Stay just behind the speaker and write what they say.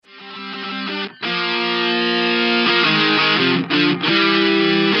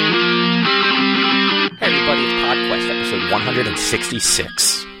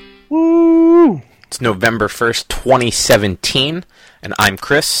166. Woo! It's November 1st, 2017, and I'm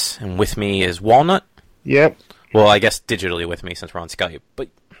Chris, and with me is Walnut. Yep. Well, I guess digitally with me since we're on Skype, but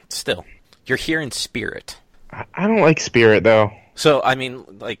still, you're here in spirit. I don't like Spirit, though. So, I mean,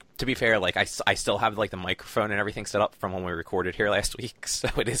 like, to be fair, like, I still have, like, the microphone and everything set up from when we recorded here last week, so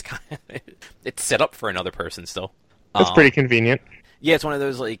it is kind of, it's set up for another person still. That's pretty convenient. Yeah, it's one of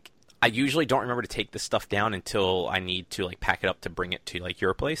those, like, I usually don't remember to take this stuff down until I need to, like, pack it up to bring it to, like,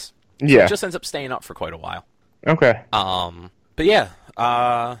 your place. So Yeah. it just ends up staying up for quite a while. Okay. But yeah,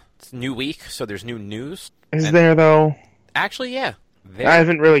 it's a new week, so there's new news. Is there, though? Actually, yeah. I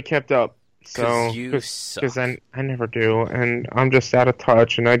haven't really kept up. Because I never do, and I'm just out of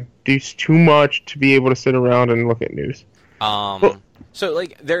touch, and I do too much to be able to sit around and look at news. So,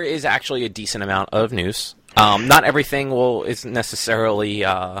 like, there is actually a decent amount of news. Not everything is necessarily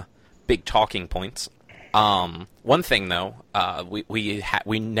big talking points. One thing, though,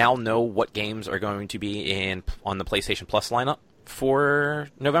 we now know what games are going to be on the PlayStation Plus lineup for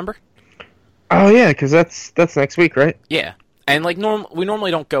November. Oh yeah, because that's next week, right? Yeah. And like we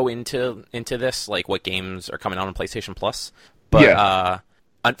normally don't go into this, like what games are coming out on PlayStation Plus, but Yeah.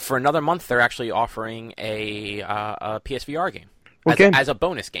 For another month they're actually offering a PSVR game as a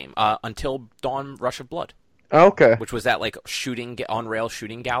bonus game, Until Dawn: Rush of Blood. Oh, okay. Which was that like on-rail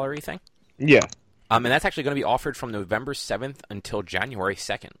shooting gallery thing. Yeah. And that's actually going to be offered from November 7th until January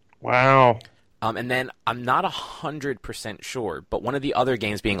 2nd. Wow. And then I'm not 100% sure, but one of the other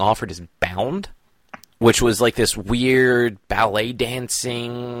games being offered is Bound, which was like this weird ballet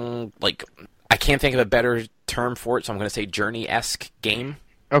dancing, like, I can't think of a better term for it, so I'm going to say Journey-esque game.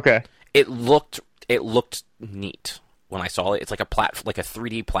 Okay. It looked neat when I saw it. It's like a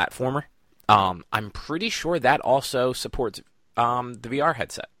 3D platformer. I'm pretty sure that also supports the VR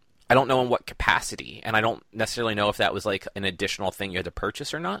headset. I don't know in what capacity, and I don't necessarily know if that was like an additional thing you had to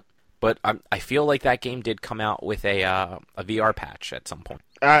purchase or not. But I feel like that game did come out with a VR patch at some point.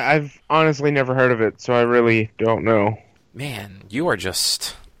 I've honestly never heard of it, so I really don't know. Man, you are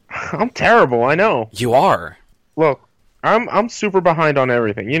just... I'm terrible, I know. You are. Look, I'm super behind on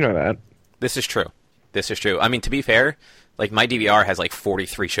everything, you know that. This is true. I mean, to be fair, like my DVR has like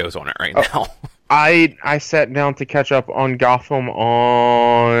 43 shows on it right now. I sat down to catch up on Gotham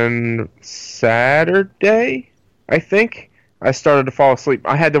on Saturday, I think. I started to fall asleep.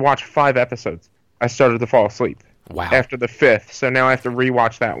 I had to watch 5 episodes. I started to fall asleep. Wow. After the 5th, so now I have to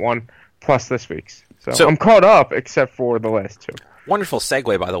rewatch that one, plus this week's. So I'm caught up, except for the last 2. Wonderful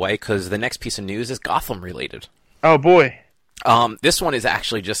segue, by the way, because the next piece of news is Gotham-related. Oh, boy. This one is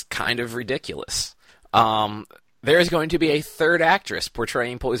actually just kind of ridiculous. There is going to be a third actress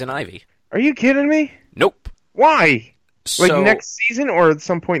portraying Poison Ivy. Are you kidding me? Nope. Why? So, like next season or at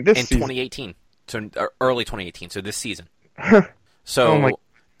some point this season? In 2018. So early 2018, so this season. So it's going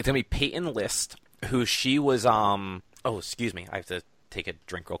to be Peyton List, who she was, oh, excuse me, I have to take a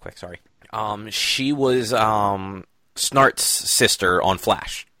drink real quick, sorry. She was Snart's sister on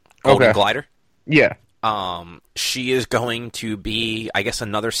Flash. Golden Glider. Yeah. She is going to be, I guess,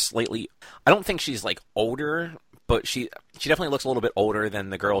 another slightly, I don't think she's, like, older, but she definitely looks a little bit older than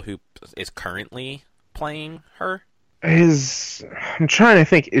the girl who is currently playing her. I'm trying to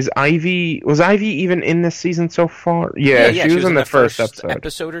think, was Ivy even in this season so far? Yeah, she was in the first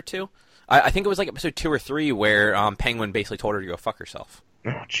episode or 2. I think it was like episode 2 or 3 where Penguin basically told her to go fuck herself.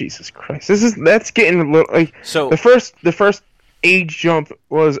 Oh, Jesus Christ. That's getting a little, like, so the first age jump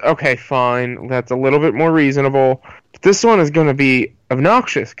was, okay, fine, that's a little bit more reasonable. But this one is going to be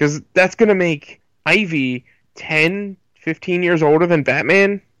obnoxious, because that's going to make Ivy 10, 15 years older than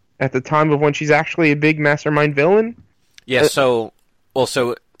Batman at the time of when she's actually a big mastermind villain. Yeah, so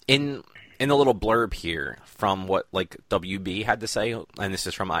in the little blurb here from what like WB had to say, and this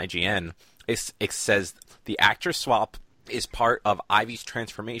is from IGN, it says the actress swap is part of Ivy's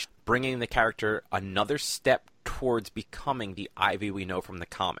transformation, bringing the character another step towards becoming the Ivy we know from the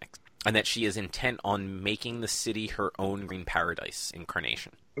comics, and that she is intent on making the city her own green paradise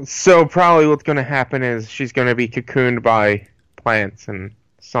incarnation. So probably what's going to happen is she's going to be cocooned by plants and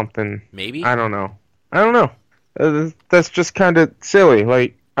something. Maybe? I don't know. That's just kind of silly.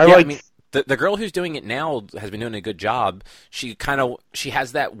 Like, I mean, the girl who's doing it now has been doing a good job. She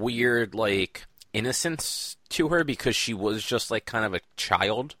has that weird, like, innocence to her because she was just, like, kind of a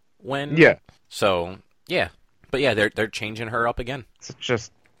child when... Yeah. So, yeah. But, yeah, they're changing her up again. It's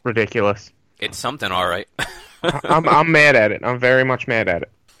just ridiculous. It's something, all right. I'm mad at it. I'm very much mad at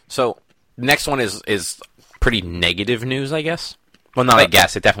it. So, next one is pretty negative news, I guess. Well, not I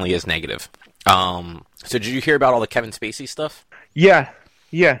guess. It definitely is negative. So did you hear about all the Kevin Spacey stuff? Yeah.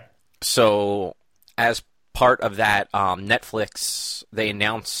 So, as part of that, Netflix, they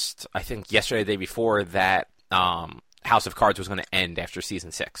announced, I think yesterday, the day before, that House of Cards was going to end after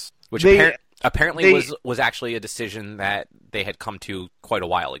season 6, which apparently was actually a decision that they had come to quite a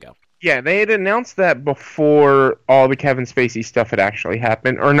while ago. Yeah, they had announced that before all the Kevin Spacey stuff had actually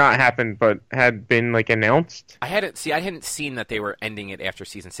happened, or not happened, but had been like announced. I hadn't seen that they were ending it after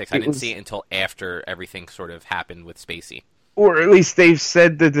season 6. I didn't see it until after everything sort of happened with Spacey. Or at least they've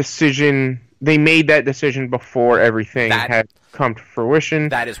said they made that decision before everything had come to fruition.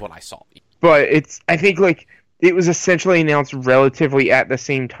 That is what I saw. But I think like it was essentially announced relatively at the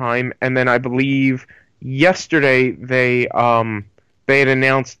same time, and then I believe yesterday they had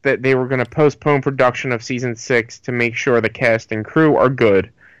announced that they were going to postpone production of season 6 to make sure the cast and crew are good.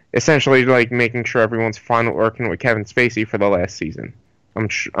 Essentially, like making sure everyone's fine with working with Kevin Spacey for the last season.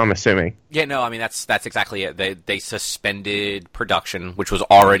 I'm assuming. Yeah, no, I mean that's exactly it. They suspended production, which was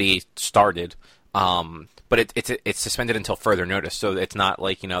already started. But it's suspended until further notice. So it's not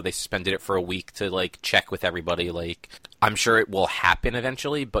like, they suspended it for a week to like check with everybody. Like, I'm sure it will happen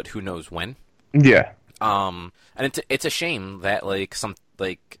eventually, but who knows when. Yeah. And it's a shame that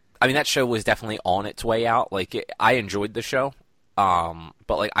that show was definitely on its way out. Like, I enjoyed the show. But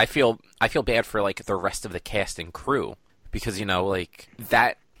like I feel bad for like the rest of the cast and crew, because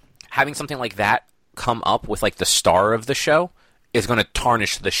that having something like that come up with like the star of the show is going to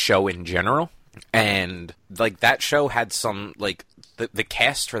tarnish the show in general. And like that show had some like the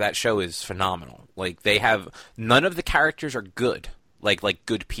cast for that show is phenomenal. Like, they have none of the characters are good, like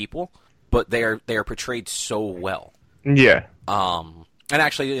good people, but they are portrayed so well. Yeah. And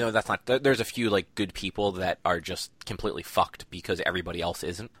actually, that's not. There's a few like good people that are just completely fucked because everybody else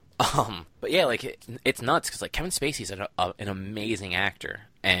isn't. But yeah, like it's nuts because like Kevin Spacey's an amazing actor,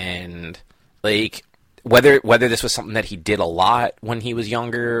 and like whether this was something that he did a lot when he was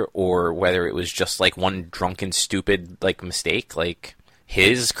younger, or whether it was just like one drunken stupid like mistake, like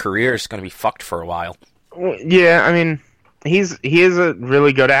his career is going to be fucked for a while. Yeah, I mean, he is a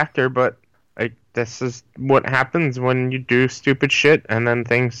really good actor, but like this is what happens when you do stupid shit and then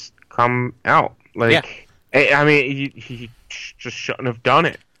things come out. Like, yeah. I mean, he just shouldn't have done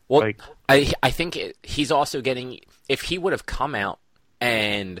it. Well, like, I think he's also getting, if he would have come out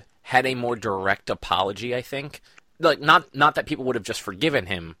and had a more direct apology, I think, like not that people would have just forgiven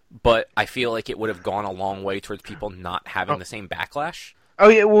him, but I feel like it would have gone a long way towards people not having the same backlash. Oh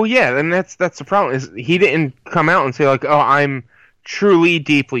yeah, well yeah, and that's the problem, is he didn't come out and say like, oh, I'm truly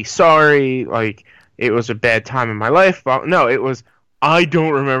deeply sorry, like it was a bad time in my life. But no, it was, I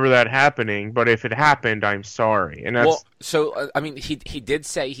don't remember that happening, but if it happened, I'm sorry. And that's I mean, he did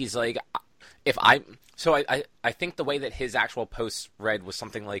say, he's like, I think the way that his actual post read was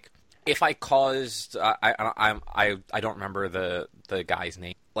something like, if I caused, I don't remember the guy's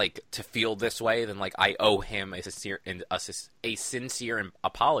name, like, to feel this way, then like I owe him a sincere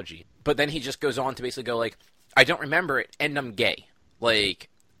apology. But then he just goes on to basically go like, I don't remember it, and I'm gay. Like,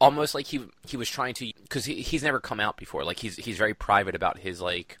 almost like he was trying to, because he's never come out before. Like, he's very private about his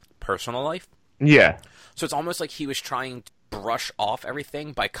like personal life. Yeah. So it's almost like he was trying to brush off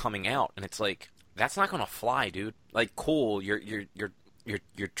everything by coming out, and it's like, that's not gonna fly, dude. Like, cool, you're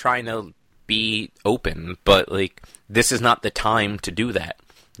trying to be open, but like, this is not the time to do that.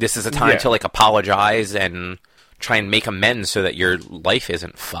 This is the time to like apologize and try and make amends so that your life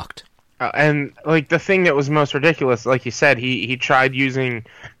isn't fucked. And like the thing that was most ridiculous, like you said, he tried using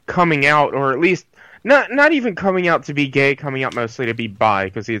coming out, or at least not even coming out to be gay, coming out mostly to be bi,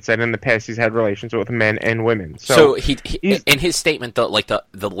 because he had said in the past he's had relations with men and women. So he in his statement,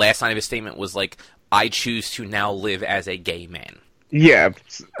 the last line of his statement was like, I choose to now live as a gay man. Yeah,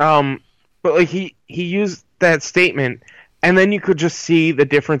 but like he used that statement, and then you could just see the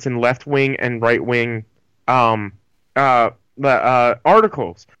difference in left wing and right wing articles.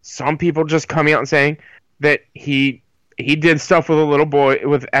 Some people just coming out and saying that he did stuff with a little boy,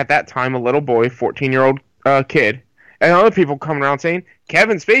 with at that time a little boy, 14-year-old kid, and other people coming around saying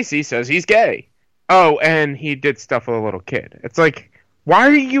Kevin Spacey says he's gay. Oh, and he did stuff with a little kid. It's like, why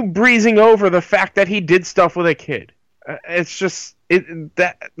are you breezing over the fact that he did stuff with a kid? It's just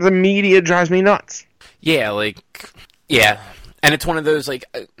that the media drives me nuts. Yeah, and it's one of those like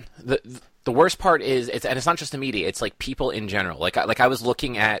the worst part is and it's not just the media, it's like people in general. Like I was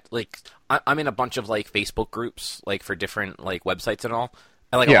looking at, like, I'm in a bunch of like Facebook groups, like for different like websites and all,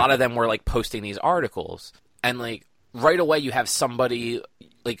 and like a lot of them were like posting these articles, and like right away you have somebody,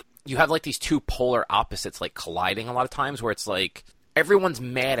 like you have like these two polar opposites like colliding a lot of times, where it's like everyone's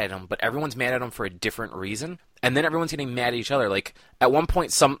mad at him, but everyone's mad at him for a different reason. And then everyone's getting mad at each other. Like, at one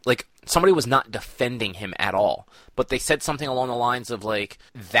point, somebody was not defending him at all. But they said something along the lines of, like,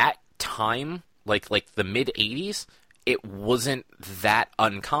 that time like the mid 80s, it wasn't that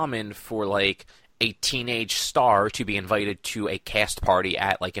uncommon for like a teenage star to be invited to a cast party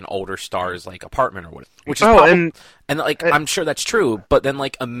at like an older star's like apartment or whatever. Which is and like I'm sure that's true, but then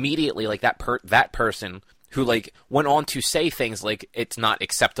like immediately like that person who like went on to say things like it's not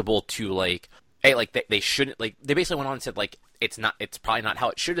acceptable to like, hey, like they shouldn't, like they basically went on and said like it's probably not how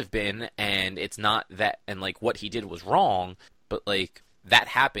it should have been, and it's not that, and like what he did was wrong, but like that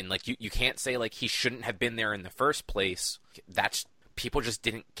happened. Like you can't say like he shouldn't have been there in the first place. That's, people just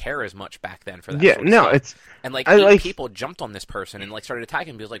didn't care as much back then for that. Yeah, sort of no, stuff. it's, and like eight people jumped on this person and like started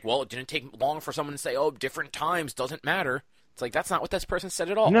attacking him. He was like, well, it didn't take long for someone to say, oh, different times doesn't matter. It's like, that's not what this person said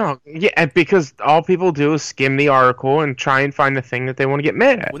at all. No, yeah, because all people do is skim the article and try and find the thing that they want to get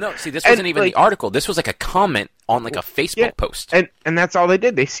mad at. Well, no, see, this wasn't even like, the article. This was like a comment on like a Facebook post. And that's all they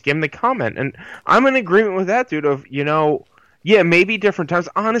did. They skimmed the comment. And I'm in agreement with that, dude, of, you know, yeah, maybe different times.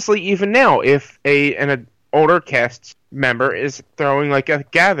 Honestly, even now, if an older cast member is throwing like a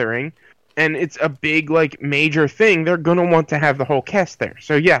gathering and it's a big, like, major thing, they're going to want to have the whole cast there.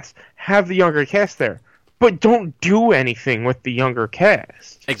 So, yes, have the younger cast there. But don't do anything with the younger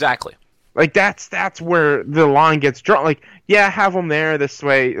cast. Exactly. Like, that's where the line gets drawn. Like, yeah, have them there. This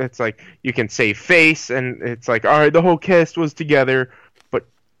way, it's like, you can save face, and it's like, all right, the whole cast was together. But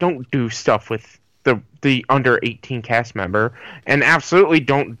don't do stuff with the under 18 cast member. And absolutely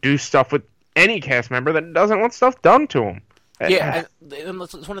don't do stuff with any cast member that doesn't want stuff done to them. Yeah, and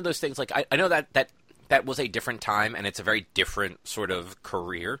it's one of those things, like, I know that was a different time, and it's a very different sort of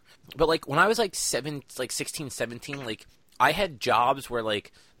career. But, like, when I was, like, 16, 17, like, I had jobs where,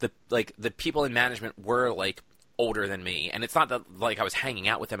 like, the people in management were, like, older than me. And it's not that, like, I was hanging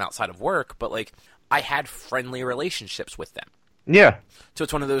out with them outside of work, but, like, I had friendly relationships with them. Yeah. So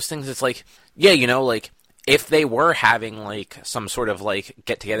it's one of those things, it's like, yeah, you know, like, if they were having, like, some sort of, like,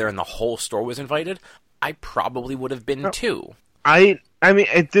 get-together and the whole store was invited, I probably would have been, too. I mean,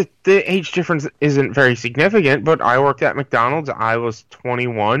 the age difference isn't very significant, but I worked at McDonald's. I was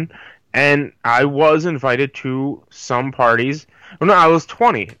 21, and I was invited to some parties. Well, no, I was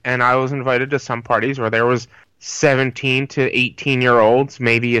 20, and I was invited to some parties where there was 17 to 18-year-olds,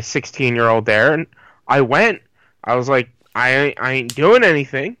 maybe a 16-year-old there, and I went. I was like, I ain't doing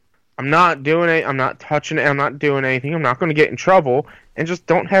anything. I'm not doing it. I'm not touching it. I'm not doing anything. I'm not going to get in trouble. And just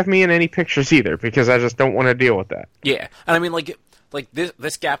don't have me in any pictures either, because I just don't want to deal with that. Yeah, and I mean, like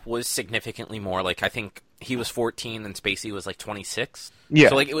this gap was significantly more. Like, I think he was 14 and Spacey was like 26. Yeah.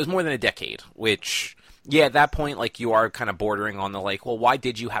 So like it was more than a decade. Which, yeah, at that point, like, you are kind of bordering on the like, well, why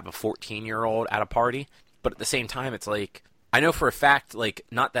did you have a 14-year-old at a party? But at the same time, it's like, I know for a fact, like,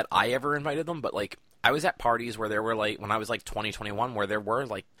 not that I ever invited them, but like I was at parties where there were like, when I was like 20, 21, where there were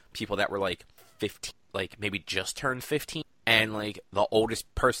like people that were like 15, like maybe just turned 15. And, like, the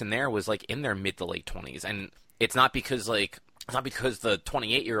oldest person there was, like, in their mid to late 20s. And it's not because, like, it's not because the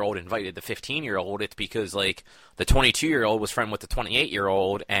 28-year-old invited the 15-year-old. It's because, like, the 22-year-old was friend with the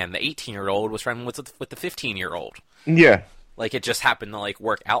 28-year-old, and the 18-year-old was friend with the 15-year-old. Yeah. Like, it just happened to, like,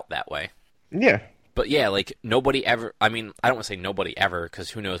 work out that way. Yeah. But, yeah, like, nobody ever... I mean, I don't want to say nobody ever, because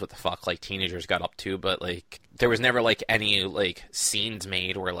who knows what the fuck, like, teenagers got up to. But, like, there was never, like, any, like, scenes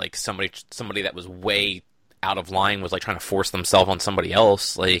made where, like, somebody that was way out of line was like trying to force themselves on somebody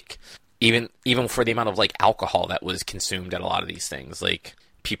else. Like, even for the amount of like alcohol that was consumed at a lot of these things, like,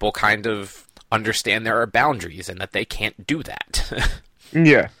 people kind of understand there are boundaries and that they can't do that.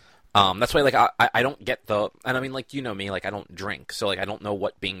 Yeah. That's why, like, I don't get the, and I mean, like, you know me, like, I don't drink, so like I don't know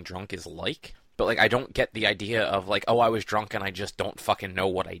what being drunk is like. But like I don't get the idea of like, oh, I was drunk and I just don't fucking know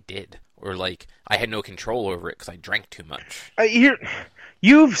what I did, or like I had no control over it because I drank too much.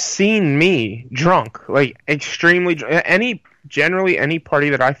 You've seen me drunk, like extremely generally any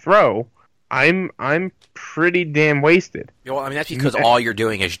party that I throw, I'm pretty damn wasted. Well, I mean, that's because all you're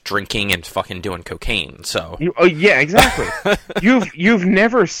doing is drinking and fucking doing cocaine. So yeah, exactly. You've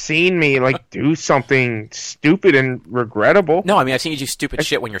never seen me like do something stupid and regrettable. No, I mean, I've seen you do stupid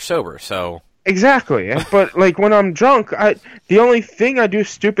shit when you're sober. So exactly, but like when I'm drunk, the only thing I do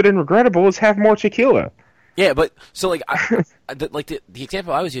stupid and regrettable is have more tequila. Yeah, but so like, the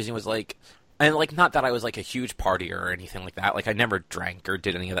example I was using was like, and like, not that I was like a huge partier or anything like that. Like, I never drank or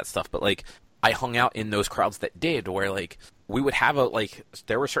did any of that stuff. But like, I hung out in those crowds that did, where like we would have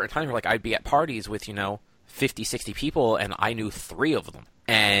there were certain times where like I'd be at parties with 50, 60 people, and I knew 3 of them,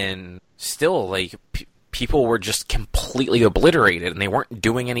 and still like people were just completely obliterated, and they weren't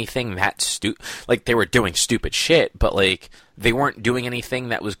doing anything that like, they were doing stupid shit, but like they weren't doing anything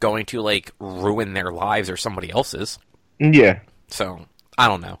that was going to like ruin their lives or somebody else's. Yeah. So I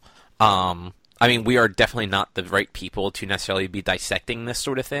don't know. I mean, we are definitely not the right people to necessarily be dissecting this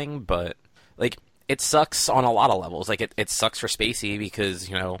sort of thing, but like, it sucks on a lot of levels. Like, it sucks for Spacey because,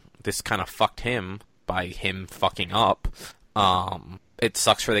 you know, this kind of fucked him by him fucking up. It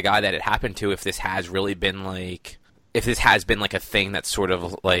sucks for the guy that it happened to if this has really been, like... If this has been, like, a thing that's sort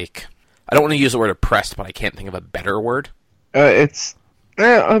of, like... I don't want to use the word oppressed, but I can't think of a better word. I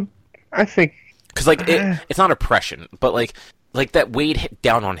think... Because, like, it's not oppression, but, like that weighed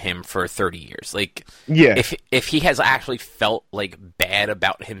down on him for 30 years. Like, yeah. If he has actually felt, like, bad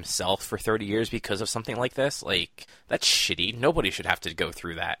about himself for 30 years because of something like this, like, that's shitty. Nobody should have to go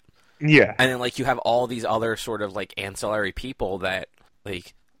through that. Yeah. And then, like, you have all these other sort of, like, ancillary people that,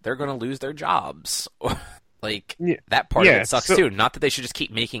 like, they're going to lose their jobs. Like, that part of it sucks, too. Not that they should just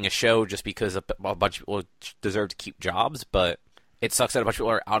keep making a show just because a bunch of people deserve to keep jobs, but it sucks that a bunch of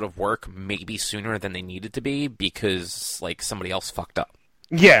people are out of work maybe sooner than they needed to be because, like, somebody else fucked up.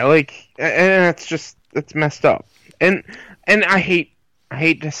 Yeah, like, and it's messed up. And I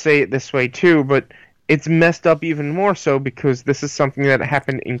hate to say it this way, too, but it's messed up even more so because this is something that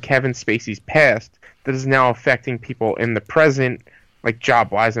happened in Kevin Spacey's past that is now affecting people in the present, like,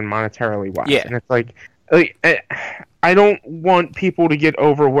 job-wise and monetarily-wise. Yeah. And it's like, I don't want people to get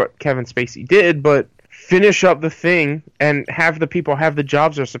over what Kevin Spacey did, but finish up the thing and have the people have the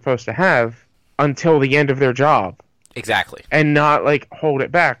jobs they're supposed to have until the end of their job. Exactly. And not, like, hold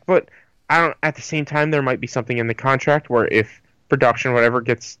it back. But at the same time, there might be something in the contract where if production, whatever,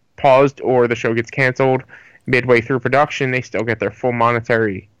 gets paused or the show gets canceled midway through production, they still get their full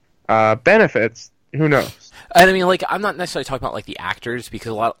monetary benefits. Who knows? And I mean, like, I'm not necessarily talking about, like, the actors,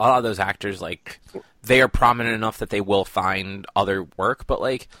 because a lot of those actors, like, they are prominent enough that they will find other work, but,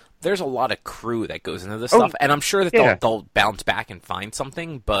 like, there's a lot of crew that goes into this stuff, and I'm sure that they'll bounce back and find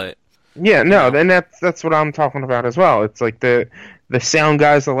something, but... Yeah, no, then that's what I'm talking about as well. It's like the sound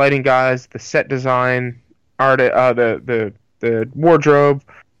guys, the lighting guys, the set design, the wardrobe,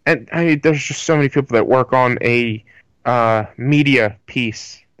 and I mean, there's just so many people that work on a media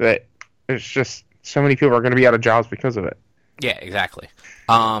piece that there's just so many people are going to be out of jobs because of it. Yeah, exactly.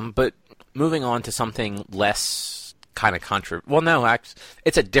 But moving on to something less kind of controversial. Well, no,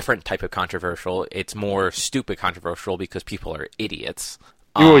 it's a different type of controversial. It's more stupid controversial because people are idiots.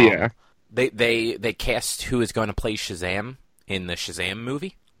 Oh yeah. They cast who is going to play Shazam in the Shazam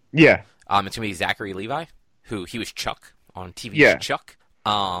movie. Yeah. It's going to be Zachary Levi, who he was Chuck on TV's Yeah. Chuck.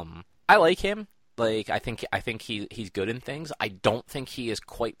 I like him. Like, I think he's good in things. I don't think he is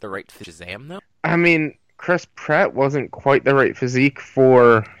quite the right fit for Shazam, though. I mean, Chris Pratt wasn't quite the right physique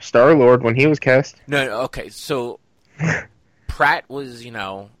for Star-Lord when he was cast. No, okay, so Pratt was, you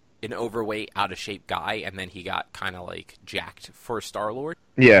know, an overweight, out-of-shape guy, and then he got kind of, like, jacked for Star-Lord.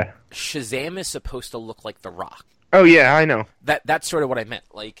 Yeah. Shazam is supposed to look like The Rock. Oh, yeah, I know. That's sort of what I meant.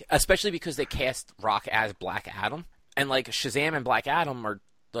 Like, especially because they cast Rock as Black Adam, and, like, Shazam and Black Adam are,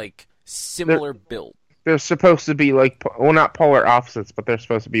 like, similar build. They're supposed to be, like, well, not polar opposites, but they're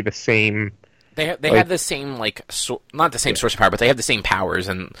supposed to be the same... They have the same, like, not the same source of power, but they have the same powers,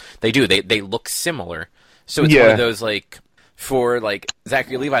 and they do. They look similar. So it's one of those, like, for, like,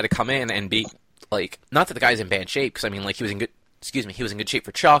 Zachary Levi to come in and be, like, not that the guy's in bad shape, because, I mean, like, he was in good shape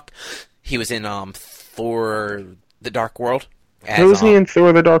for Chuck. He was in, Thor The Dark World. Who was he in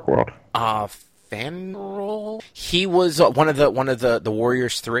Thor The Dark World? Fanrol? He was one of the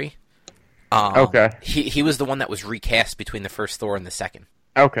Warriors 3. Okay. He was the one that was recast between the first Thor and the second.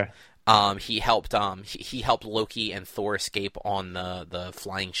 Okay. He helped Loki and Thor escape on the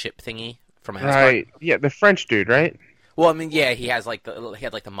flying ship thingy from Asgard. Right. Yeah, the French dude, right? Well, I mean, yeah, he had like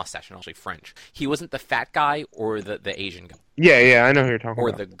the mustache and actually French. He wasn't the fat guy or the Asian guy. Yeah, I know who you're talking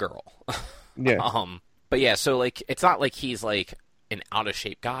about. Or the girl. Yeah. But yeah, so like it's not like he's like an out of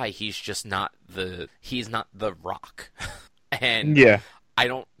shape guy. He's just not he's not the Rock. And yeah. I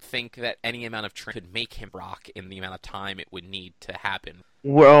don't think that any amount of training could make him Rock in the amount of time it would need to happen.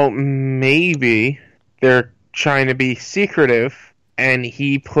 Well, maybe they're trying to be secretive, and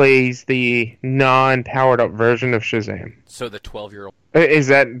he plays the non-powered-up version of Shazam. So the 12-year-old... Is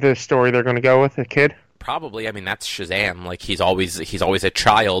that the story they're going to go with, a kid? Probably. I mean, that's Shazam. Like, he's always a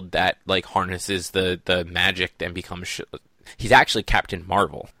child that, like, harnesses the magic and becomes... He's actually Captain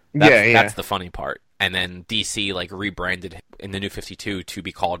Marvel. That's the funny part. And then DC, like, rebranded in the New 52 to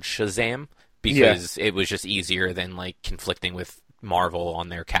be called Shazam because it was just easier than, like, conflicting with Marvel on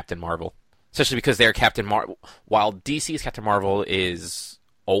their Captain Marvel. Especially because their Captain Marvel... While DC's Captain Marvel is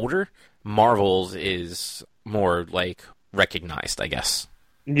older, Marvel's is more, like, recognized, I guess.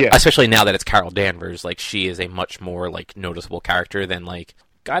 Yeah. Especially now that it's Carol Danvers. Like, she is a much more, like, noticeable character than, like,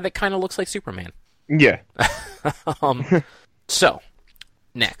 guy that kind of looks like Superman. Yeah. So,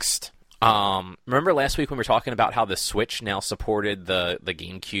 next... remember last week when we were talking about how the Switch now supported the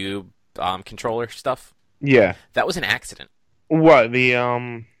GameCube controller stuff. Yeah. That was an accident. What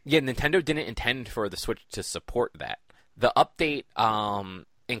Yeah, Nintendo didn't intend for the Switch to support that. The update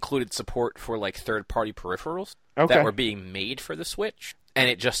included support for like third-party peripherals that were being made for the Switch, and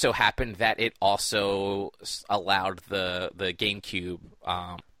it just so happened that it also allowed the GameCube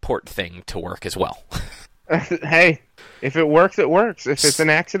port thing to work as well. Hey, if it works, it works. If it's an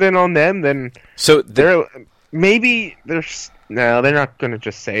accident on them, then they're not going to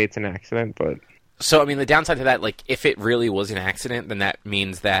just say it's an accident, but. So, I mean, the downside to that, like, if it really was an accident, then that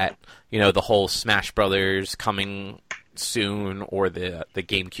means that, the whole Smash Brothers coming soon or the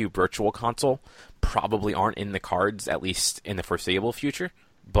GameCube Virtual Console probably aren't in the cards, at least in the foreseeable future.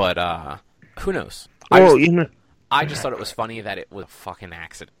 But, who knows? I just thought it was funny that it was a fucking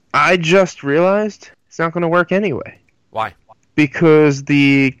accident. I just realized it's not going to work anyway. Why? Because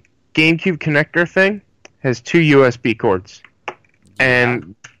the GameCube connector thing has 2 USB cords. Yeah.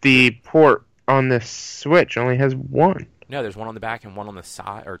 And the port on the Switch only has 1. No, there's 1 on the back and 1 on the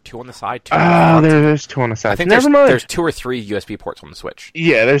side, or 2 on the side. There's 2 on the side. I think there's 2 or 3 USB ports on the Switch.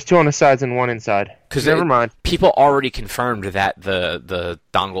 Yeah, there's 2 on the sides and 1 inside. Never mind. People already confirmed that the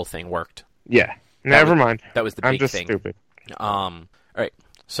dongle thing worked. Yeah, never mind. That was the big thing. I'm just stupid. All right.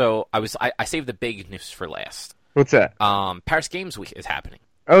 So I saved the big news for last. What's that? Paris Games Week is happening.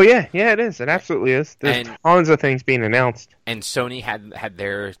 Oh yeah, it is. It absolutely is. There's tons of things being announced. And Sony had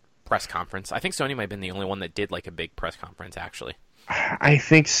their press conference. I think Sony might have been the only one that did like a big press conference, actually. I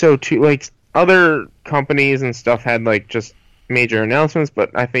think so too. Like other companies and stuff had like just major announcements,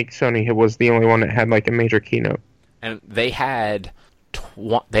 but I think Sony was the only one that had like a major keynote. And they had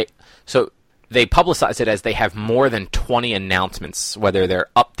they publicized it as they have more than 20 announcements, whether they're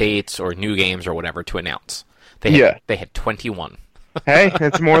updates or new games or whatever, to announce. They had 21. Hey,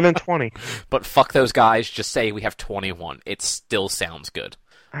 it's more than 20. But fuck those guys. Just say we have 21. It still sounds good.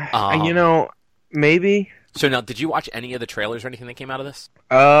 Maybe. So now, did you watch any of the trailers or anything that came out of this?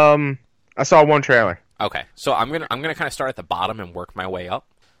 I saw 1 trailer. Okay, so I'm gonna kind of start at the bottom and work my way up.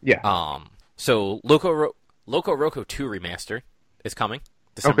 Yeah. So Loco Roco 2 remaster is coming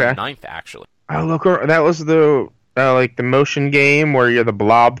December 9th, actually. Oh, Loco, that was the the motion game where you're the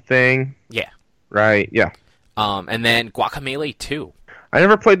blob thing. Yeah. Right. Yeah. And then Guacamelee 2. I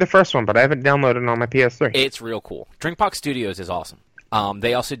never played the first one, but I haven't downloaded it on my PS3. It's real cool. Drinkbox Studios is awesome.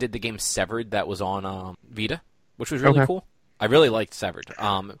 They also did the game Severed that was on Vita, which was really cool. I really liked Severed.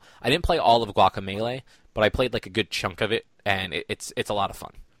 I didn't play all of Guacamelee, but I played like a good chunk of it, and it's a lot of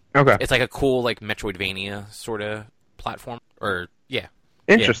fun. Okay. It's like a cool like Metroidvania sort of platform.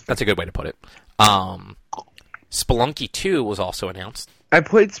 Interesting. That's a good way to put it. Spelunky 2 was also announced. I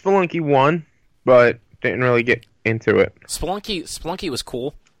played Spelunky 1, but didn't really get into it. Spelunky was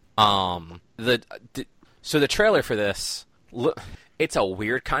cool. So the trailer for this, it's a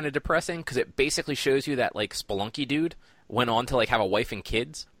weird kind of depressing because it basically shows you that like Spelunky dude went on to like have a wife and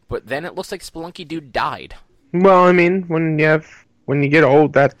kids, but then it looks like Spelunky dude died. Well, I mean, when you get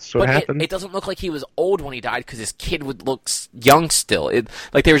old, that's what happens. It doesn't look like he was old when he died because his kid would look young still.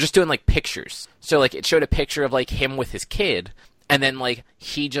 Like they were just doing like pictures. So like it showed a picture of like him with his kid, and then like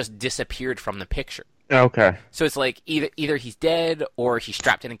he just disappeared from the picture. Okay. So it's like either he's dead or he's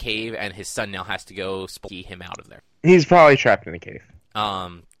trapped in a cave, and his son now has to go spooky him out of there. He's probably trapped in a cave.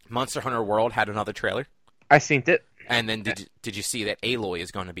 Monster Hunter World had another trailer. I seen it. And then did you see that Aloy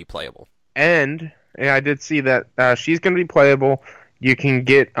is going to be playable? And I did see that she's going to be playable. You can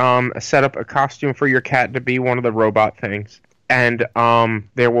get set up a costume for your cat to be one of the robot things. And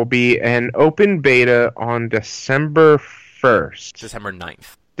there will be an open beta on December 1st. December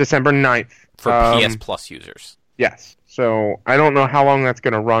 9th. December 9th. For PS Plus users. Yes. So I don't know how long that's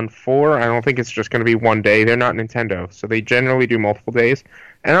going to run for. I don't think it's just going to be one day. They're not Nintendo, so they generally do multiple days.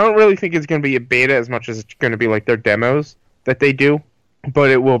 And I don't really think it's going to be a beta as much as it's going to be like their demos that they do. But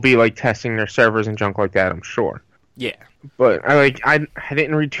it will be like testing their servers and junk like that, I'm sure. Yeah. But I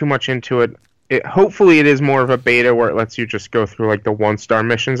didn't read too much into it. Hopefully it is more of a beta where it lets you just go through like the 1-star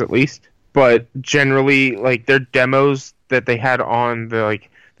missions at least. But generally, like their demos that they had on the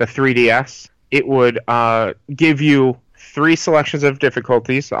 3DS, it would give you 3 selections of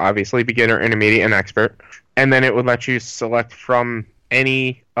difficulties, obviously beginner, intermediate, and expert, and then it would let you select from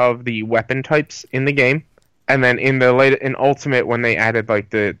any of the weapon types in the game. And then in Ultimate, when they added like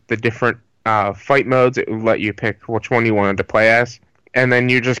the different fight modes, it would let you pick which one you wanted to play as, and then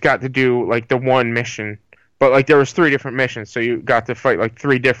you just got to do like the one mission. But like there was 3 different missions, so you got to fight like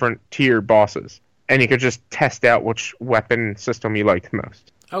 3 different tier bosses, and you could just test out which weapon system you liked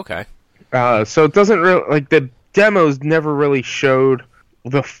most. Okay. So it doesn't really, like, the demos never really showed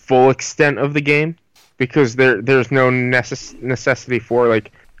the full extent of the game because there's no necessity for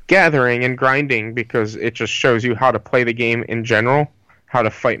like gathering and grinding because it just shows you how to play the game in general, how to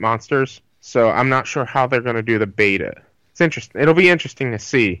fight monsters. So I'm not sure how they're going to do the beta. It's interesting. It'll be interesting to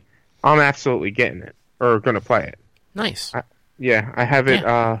see. I'm absolutely getting it or going to play it. Nice. I have it. Yeah.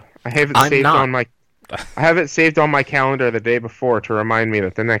 I have it saved on my. I have it saved on my calendar the day before to remind me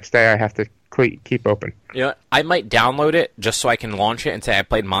that the next day I have to keep open. Yeah, I might download it just so I can launch it and say I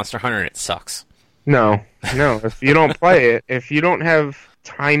played Monster Hunter and it sucks. No. If you don't play it, if you don't have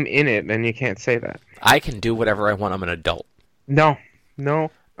time in it, then you can't say that. I can do whatever I want. I'm an adult. No.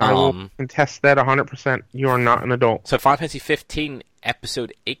 I will contest that 100%. You are not an adult. So Final Fantasy 15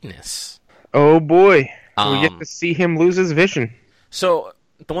 Episode Ignis. Oh boy, we get to see him lose his vision. So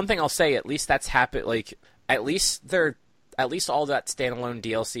the one thing I'll say, at least that's happened. Like at least all that standalone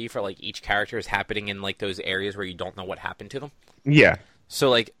DLC for like each character is happening in like those areas where you don't know what happened to them. Yeah. So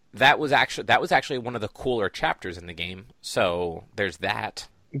like that was actually one of the cooler chapters in the game. So there's that.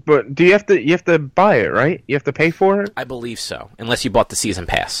 But do you have to buy it, right? You have to pay for it? I believe so, unless you bought the season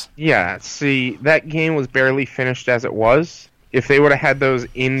pass. Yeah, see, that game was barely finished as it was. If they would have had those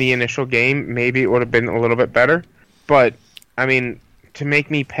in the initial game, maybe it would have been a little bit better. But, I mean, to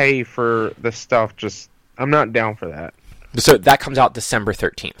make me pay for the stuff, I'm not down for that. So that comes out December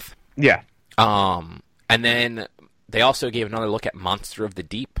 13th. Yeah. And then they also gave another look at Monster of the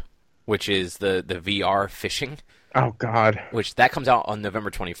Deep, which is the VR fishing. Oh, God. Which, that comes out on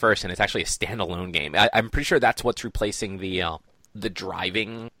November 21st, and it's actually a standalone game. I'm pretty sure that's what's replacing the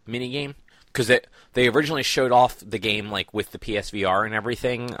driving minigame. Because they originally showed off the game like with the PSVR and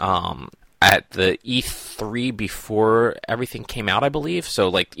everything at the E3 before everything came out, I believe. So,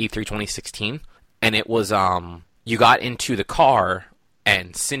 like, E3 2016. And it was, you got into the car,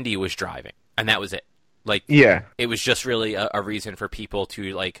 and Cindy was driving. And that was it. Like, yeah. It was just really a reason for people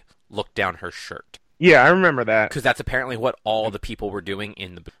to, like, look down her shirt. Yeah, I remember that. Because that's apparently what all the people were doing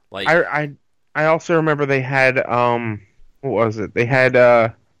in the... like. I also remember they had, what was it? They had,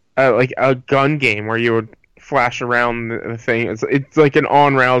 like a gun game where you would flash around the thing. It's like an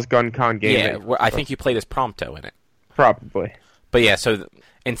on-rails gun con game. Yeah, I think you played as Prompto in it. Probably. But yeah, so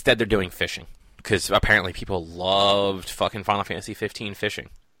instead they're doing fishing. Because apparently people loved fucking Final Fantasy 15 fishing.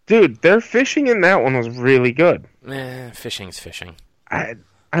 Dude, their fishing in that one was really good. Fishing's fishing.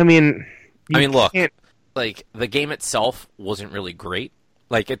 I mean... look, like, the game itself wasn't really great.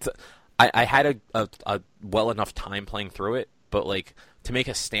 Like, I had a well enough time playing through it, but, like, to make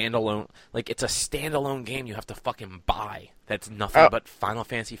a standalone... Like, it's a standalone game you have to fucking buy. That's nothing but Final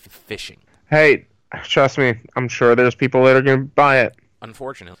Fantasy fishing. Hey, trust me, I'm sure there's people that are going to buy it.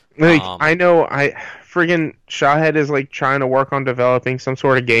 Unfortunately. Like, I know, friggin' Shawhead is, like, trying to work on developing some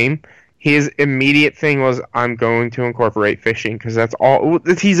sort of game. His immediate thing was, I'm going to incorporate fishing, because that's all...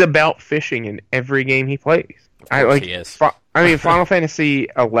 He's about fishing in every game he plays. He is. Final Fantasy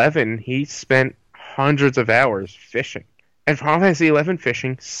 11, he spent hundreds of hours fishing. And Final Fantasy 11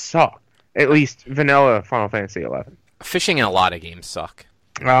 fishing sucked. At least vanilla Final Fantasy 11. Fishing in a lot of games suck.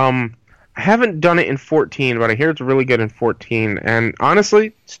 I haven't done it in 14, but I hear it's really good in 14. And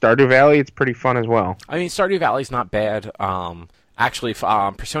honestly, Stardew Valley, it's pretty fun as well. I mean, Stardew Valley's not bad. Actually,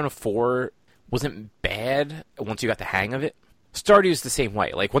 Persona 4 wasn't bad once you got the hang of it. Stardew's the same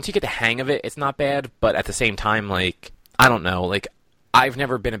way. Like, once you get the hang of it, it's not bad, but at the same time, like, I don't know, like, I've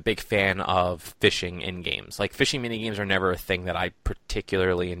never been a big fan of fishing in games. Like, fishing minigames are never a thing that I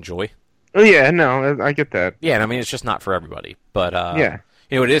particularly enjoy. Oh, yeah, no, I get that. Yeah, and I mean, it's just not for everybody. But, yeah.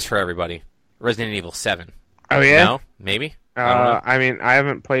 You know, it is for everybody. Resident Evil 7. Oh, yeah? No? Maybe? I don't know. I mean, I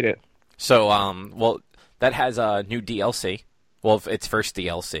haven't played it. So, well, that has a new DLC. Well, its first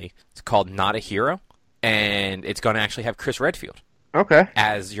DLC. It's called Not a Hero, and it's going to actually have Chris Redfield. Okay.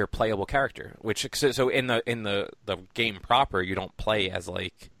 As your playable character, which so in the game proper, you don't play as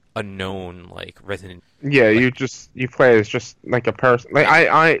like a known like Resident. Yeah, like, you play as just like a person. Like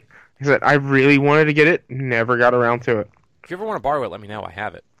I said, I really wanted to get it, never got around to it. If you ever want to borrow it, let me know. I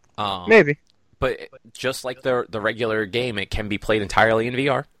have it. Maybe. But just like the regular game, it can be played entirely in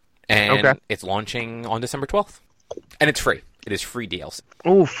VR, and it's launching on December 12th, and it's free. It is free DLC.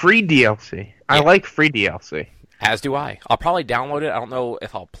 Oh, free DLC. Yeah. I like free DLC. As do I. I'll probably download it. I don't know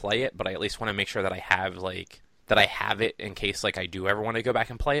if I'll play it, but I at least want to make sure that I have it in case like I do ever want to go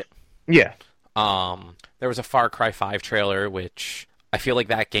back and play it. Yeah. There was a Far Cry 5 trailer, which I feel like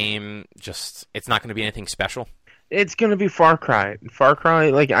that game it's not going to be anything special. It's going to be Far Cry. Far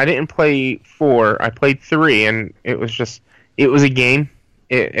Cry, like, I didn't play 4. I played 3, and it was a game.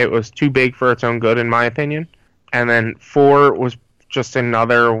 It was too big for its own good, in my opinion. And then 4 was just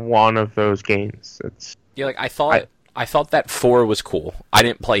another one of those games. Yeah, like I thought that 4 was cool. I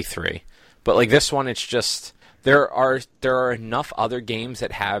didn't play 3, but like this one, it's just there are enough other games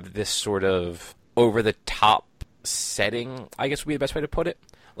that have this sort of over the top setting, I guess would be the best way to put it.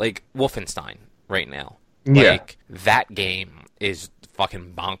 Like Wolfenstein right now. Yeah. Like that game is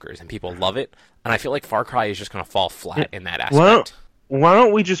fucking bonkers and people love it. And I feel like Far Cry is just going to fall flat in that aspect. Why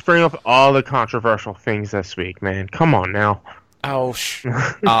don't we just bring up all the controversial things this week, man? Come on now. Oh,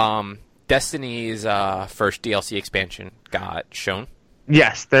 Destiny's first DLC expansion got shown.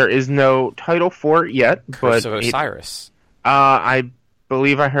 Yes, there is no title for it yet, Curse but of Osiris. I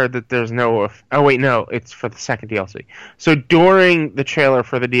believe I heard that there's no. Oh wait, no, it's for the second DLC. So during the trailer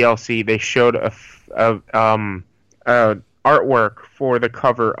for the DLC, they showed artwork for the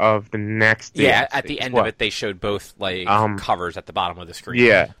cover of the next DLC. Yeah, at the end of it, they showed both like covers at the bottom of the screen.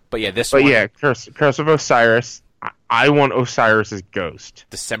 Yeah, but yeah, this one. Yeah, Curse of Osiris. I want Osiris's ghost.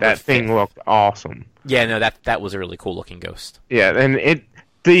 December 5th. That thing looked awesome. Yeah, no, that was a really cool looking ghost. Yeah, and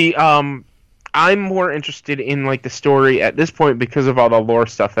I'm more interested in like the story at this point because of all the lore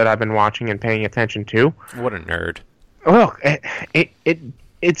stuff that I've been watching and paying attention to. What a nerd! Look,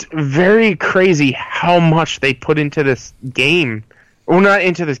 it's very crazy how much they put into this game. Well, not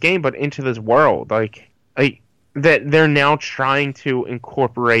into this game, but into this world. Like that they're now trying to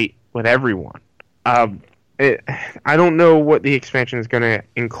incorporate with everyone. I don't know what the expansion is going to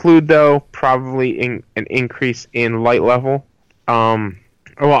include, though. Probably an increase in light level. Well,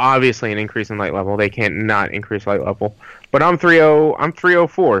 obviously an increase in light level. They can't not increase light level. But I'm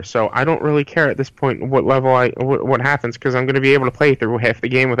 304, so I don't really care at this point what level what happens because I'm going to be able to play through half the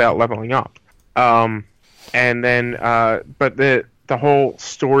game without leveling up. And then, but the whole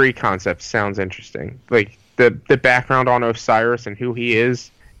story concept sounds interesting. Like the background on Osiris and who he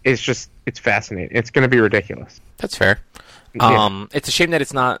is it's fascinating. It's going to be ridiculous. That's fair. Yeah. It's a shame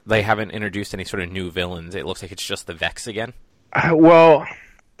that they haven't introduced any sort of new villains. It looks like it's just the Vex again. Well,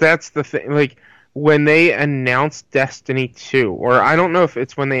 that's the thing. Like, when they announced Destiny 2, or I don't know if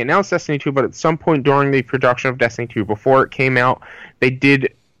it's when they announced Destiny 2, but at some point during the production of Destiny 2, before it came out, they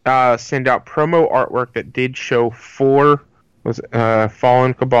did send out promo artwork that did show 4,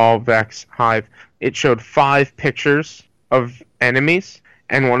 Fallen, Cabal, Vex, Hive. It showed 5 pictures of enemies,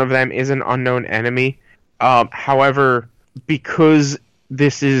 and one of them is an unknown enemy. However, because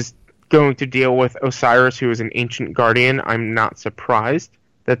this is going to deal with Osiris, who is an ancient guardian, I'm not surprised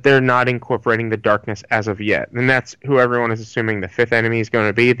that they're not incorporating the darkness as of yet. And that's who everyone is assuming the 5th enemy is going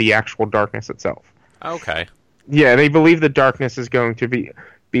to be, the actual darkness itself. Okay. Yeah, they believe the darkness is going to be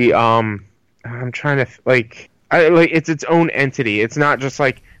I'm trying to it's its own entity. It's not just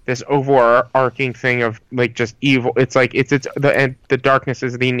like this overarching thing of like just evil. It's like the darkness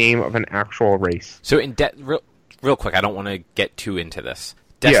is the name of an actual race. So real quick, I don't want to get too into this.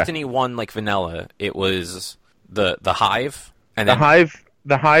 Destiny 1, like vanilla, it was the Hive, and then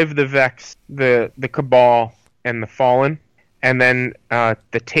the Hive, the Vex, the Cabal, and the Fallen, and then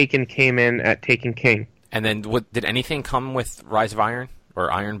the Taken came in at Taken King. And then did anything come with Rise of Iron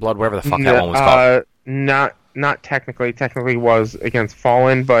or Iron Blood, whatever the fuck that one was called? Not technically. Technically was against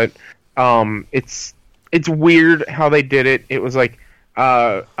Fallen, but it's weird how they did it. It was like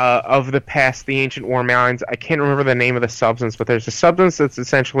of the past, the Ancient War Mines. I can't remember the name of the substance, but there's a substance that's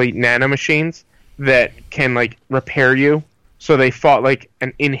essentially nanomachines that can like repair you. So they fought like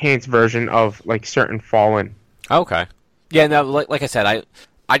an enhanced version of like certain Fallen. Okay. Yeah. No. Like I said, I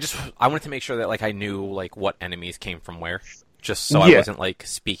wanted to make sure that like I knew like what enemies came from where, just so I wasn't like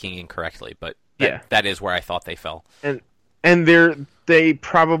speaking incorrectly. But that is where I thought they fell. And they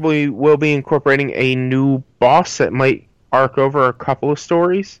probably will be incorporating a new boss that might arc over a couple of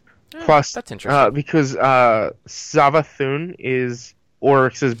stories. Plus, that's interesting. Because Savathun is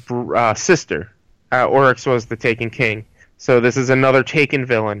Oryx's sister. Oryx was the Taken King. So this is another Taken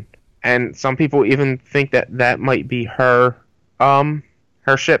villain. And some people even think that might be her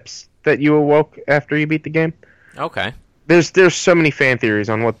ships that you awoke after you beat the game. Okay. There's so many fan theories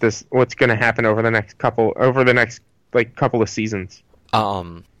on what's going to happen over the next couple of seasons.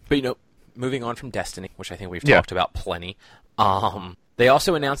 But moving on from Destiny, which I think we've talked about plenty. They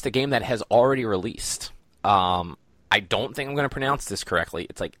also announced a game that has already released. I don't think I'm going to pronounce this correctly.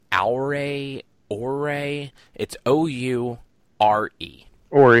 It's like Ore. It's Oure.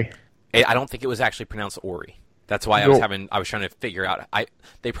 Ori. I don't think it was actually pronounced Ori. That's why I was trying to figure out.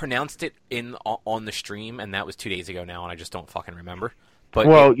 They pronounced it on the stream, and that was 2 days ago now, and I just don't fucking remember.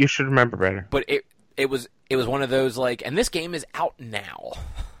 But you should remember better. But it was one of those like, and this game is out now,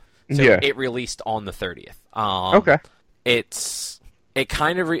 so it released on the 30th. Okay. It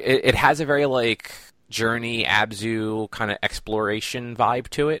has a very like Journey, Abzu kind of exploration vibe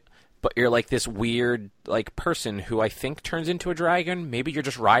to it, but you're like this weird like person who I think turns into a dragon. Maybe you're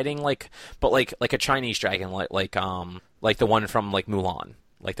just riding but a Chinese dragon, like the one from like Mulan,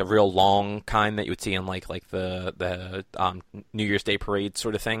 like the real long kind that you would see in like the New Year's Day parade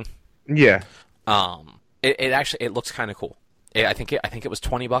sort of thing. Yeah. It looks kind of cool. I think it was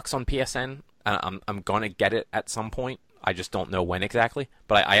 $20 on PSN. I'm gonna get it at some point. I just don't know when exactly.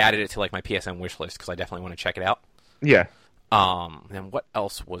 But I added it to like my PSN wish list because I definitely want to check it out. Yeah. And what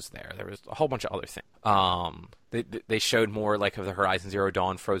else was there? There was a whole bunch of other things. They showed more like of the Horizon Zero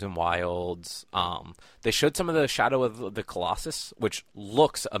Dawn Frozen Wilds. They showed some of the Shadow of the Colossus, which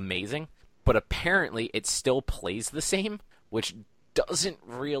looks amazing, but apparently it still plays the same, which doesn't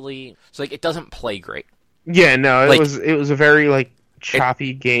really. So like it doesn't play great. Yeah, no, like, it was a very like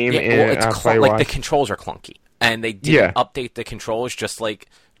choppy game. Like the controls are clunky, and they didn't update the controls just like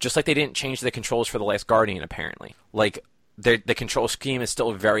they didn't change the controls for The Last Guardian. Apparently, like the control scheme is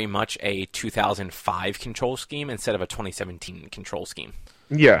still very much a 2005 control scheme instead of a 2017 control scheme.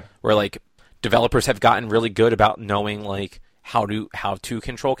 Yeah, where like developers have gotten really good about knowing like how to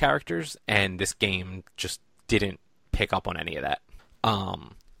control characters, and this game just didn't pick up on any of that.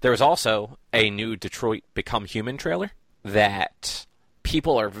 There was also a new Detroit Become Human trailer that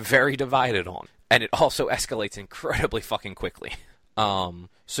people are very divided on, and it also escalates incredibly fucking quickly.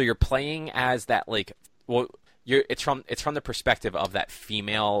 So you're playing as that like, well, it's from the perspective of that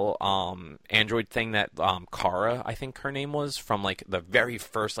female android thing that Kara, I think her name was, from like the very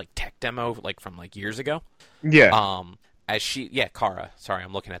first like tech demo like from like years ago. Yeah. Kara. Sorry,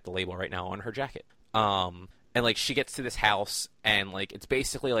 I'm looking at the label right now on her jacket. And, like, she gets to this house, and, like, it's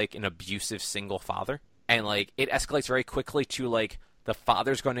basically, like, an abusive single father. And, like, it escalates very quickly to, like, the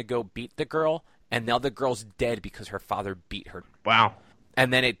father's going to go beat the girl, and now the girl's dead because her father beat her. Wow.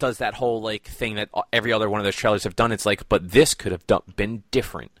 And then it does that whole, like, thing that every other one of those trailers have done. It's like, but this could have been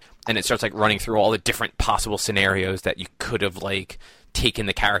different. And it starts, like, running through all the different possible scenarios that you could have, like, taken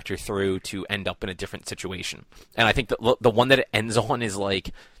the character through to end up in a different situation. And I think the one that it ends on is,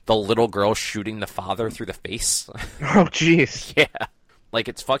 like, the little girl shooting the father through the face. Oh, jeez. Yeah. Like,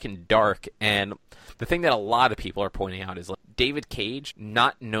 it's fucking dark. And the thing that a lot of people are pointing out is, like, David Cage,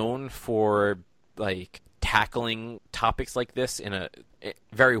 not known for, like, tackling topics like this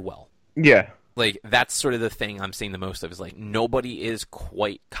very well. Yeah. Like, that's sort of the thing I'm seeing the most of, is, like, nobody is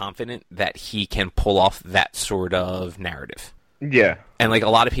quite confident that he can pull off that sort of narrative. Yeah. And, like, a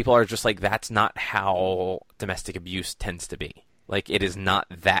lot of people are just like, that's not how domestic abuse tends to be. Like, it is not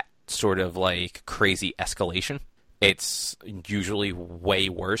that sort of, like, crazy escalation. It's usually way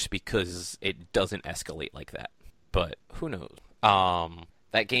worse because it doesn't escalate like that. But who knows?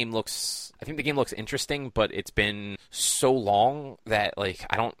 That game looks... I think the game looks interesting, but it's been so long that, like,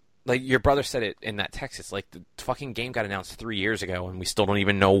 I don't... Like, your brother said it in that text. It's like, the fucking game got announced 3 years ago, and we still don't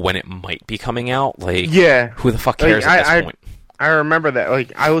even know when it might be coming out. Like, yeah. Who the fuck cares at this point? I remember that.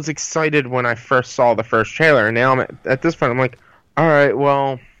 Like, I was excited when I first saw the first trailer, and now at this point, I'm like, all right,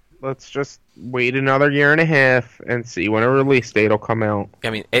 well, let's just wait another year and a half and see when a release date will come out. I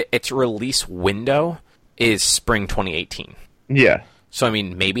mean, its release window is spring 2018. Yeah. So, I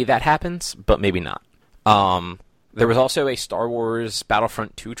mean, maybe that happens, but maybe not. There was also a Star Wars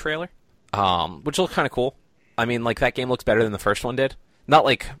Battlefront 2 trailer, which looked kind of cool. I mean, like, that game looks better than the first one did. Not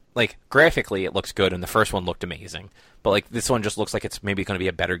like graphically it looks good, and the first one looked amazing. But, like, this one just looks like it's maybe going to be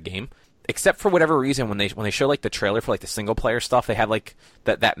a better game. Except for whatever reason, when they show, like, the trailer for, like, the single-player stuff, they have, like,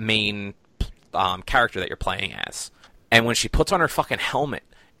 that main character that you're playing as. And when she puts on her fucking helmet,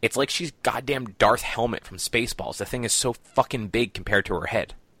 it's like she's goddamn Darth Helmet from Spaceballs. The thing is so fucking big compared to her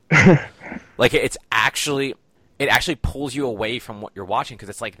head. Like, it actually pulls you away from what you're watching, because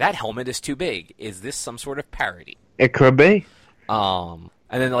it's like, that helmet is too big. Is this some sort of parody? It could be. And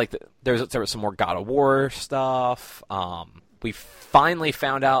then, like, there was some more God of War stuff. We finally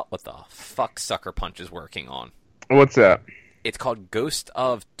found out what the fuck Sucker Punch is working on. What's that? It's called Ghost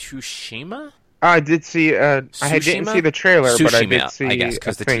of Tsushima? I did see. I didn't see the trailer, Tsushima, but I did see. I guess,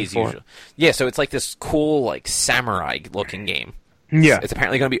 because the T's for usually. Yeah, so it's like this cool, like, samurai-looking game. Yeah, it's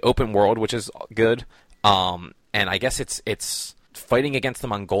apparently going to be open world, which is good. And I guess it's fighting against the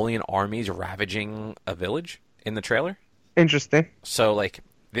Mongolian armies ravaging a village in the trailer. Interesting. So, like,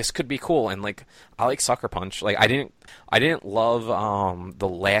 this could be cool, and, like, I like Sucker Punch. Like, I didn't love the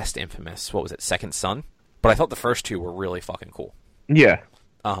last Infamous. What was it, Second Son? But I thought the first two were really fucking cool. Yeah.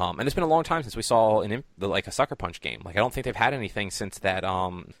 And it's been a long time since we saw a Sucker Punch game. Like, I don't think they've had anything since that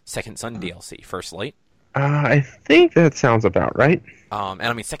Second Son DLC, First Light. I think that sounds about right. And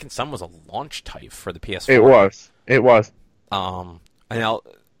I mean, Second Son was a launch type for the PS4. It was. And now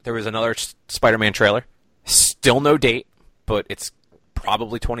there was another Spider-Man trailer. Still no date, but it's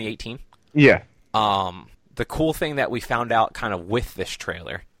probably 2018. Yeah. The cool thing that we found out kind of with this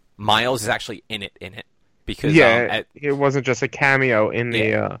trailer, Miles is actually in it. Because it wasn't just a cameo in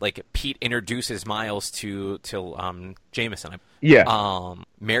the like Pete introduces Miles to Jameson.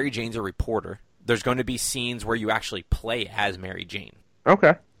 Mary Jane's a reporter. There's going to be scenes where you actually play as Mary Jane.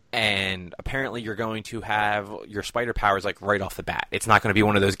 Okay. And apparently you're going to have your spider powers like right off the bat. It's not going to be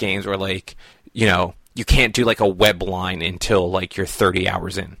one of those games where like, you know, you can't do like a web line until like you're 30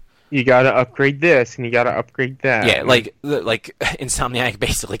 hours in. You gotta upgrade this, and you gotta upgrade that. Yeah, like Insomniac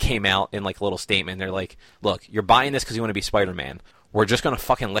basically came out in like a little statement. They're like, "Look, you're buying this because you want to be Spider-Man. We're just gonna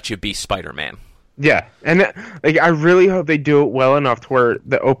fucking let you be Spider-Man." Yeah, and like I really hope they do it well enough to where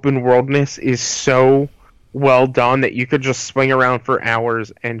the open worldness is so well done that you could just swing around for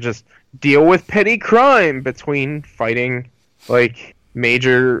hours and just deal with petty crime between fighting like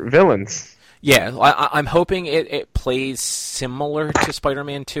major villains. Yeah, I'm hoping it plays similar to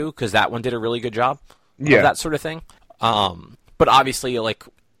Spider-Man 2, because that one did a really good job of that sort of thing. But obviously, like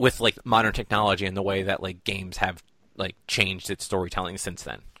with like modern technology and the way that like games have like changed its storytelling since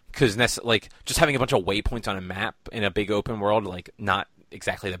then, because like just having a bunch of waypoints on a map in a big open world, like not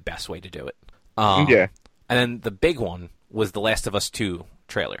exactly the best way to do it. And then the big one was the Last of Us 2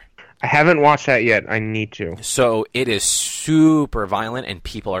 trailer. I haven't watched that yet. I need to. So it is super violent, and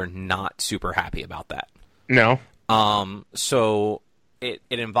people are not super happy about that. No. So it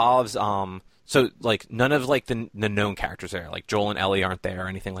involves so like none of like the known characters there, like Joel and Ellie aren't there or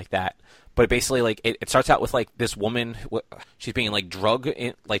anything like that. But basically, like it starts out with like this woman. She's being like drugged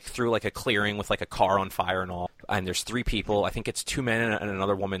in, like through like a clearing with like a car on fire and all. And there's 3 people. I think it's 2 men and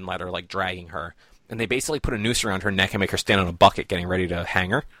another woman that are like dragging her. And they basically put a noose around her neck and make her stand on a bucket, getting ready to hang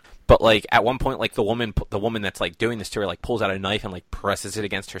her. But like at one point, like the woman that's like doing this to her, like pulls out a knife and like presses it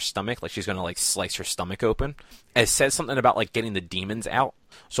against her stomach, like she's gonna like slice her stomach open. It says something about like getting the demons out.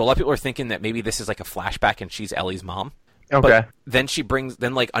 So a lot of people are thinking that maybe this is like a flashback and she's Ellie's mom. Okay. But then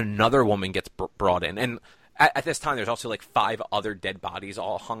then like another woman gets brought in, and at this time there's also like 5 other dead bodies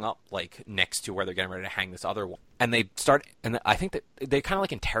all hung up like next to where they're getting ready to hang this other one. And I think that they kind of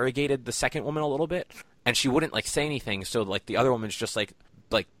like interrogated the second woman a little bit, and she wouldn't like say anything. So like the other woman's just like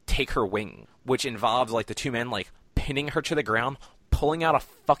take her wing, which involves like the 2 men like pinning her to the ground, pulling out a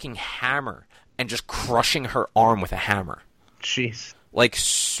fucking hammer, and just crushing her arm with a hammer. Jeez. Like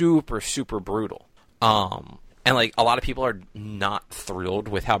super, super brutal. And like a lot of people are not thrilled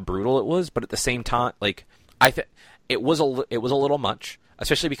with how brutal it was, but at the same time, like it was a little much,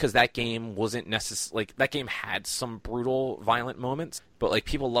 especially because that game wasn't like that game had some brutal, violent moments, but like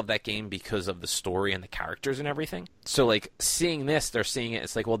people love that game because of the story and the characters and everything. So like seeing this, they're seeing it.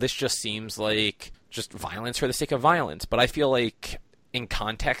 It's like, well, this just seems like just violence for the sake of violence. But I feel like in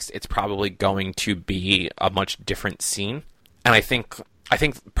context, it's probably going to be a much different scene. And I think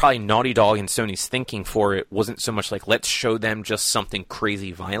probably Naughty Dog and Sony's thinking for it wasn't so much like, let's show them just something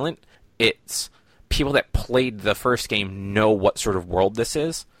crazy violent. It's people that played the first game know what sort of world this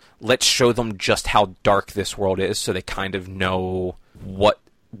is. Let's show them just how dark this world is, so they kind of know what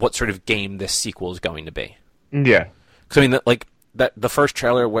sort of game this sequel is going to be. Yeah. Because I mean, the first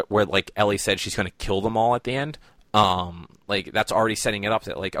trailer where like Ellie said she's going to kill them all at the end, like that's already setting it up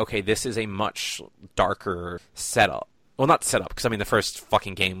that like, okay, this is a much darker setup. Well, not setup, because I mean the first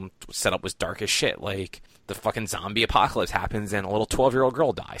fucking game setup was dark as shit. Like the fucking zombie apocalypse happens and a little 12-year-old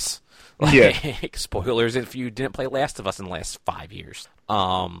girl dies. Like, yeah. Spoilers if you didn't play Last of Us in the last 5 years.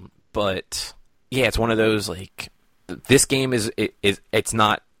 But yeah, it's one of those like this game it's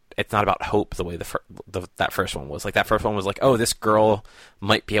not about hope the way that first one was. Like that first one was like, oh, this girl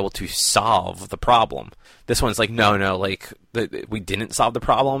might be able to solve the problem. This one's like, no, like we didn't solve the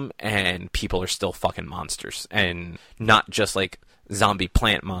problem, and people are still fucking monsters, and not just like zombie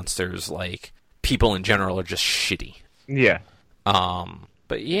plant monsters. Like people in general are just shitty. Yeah.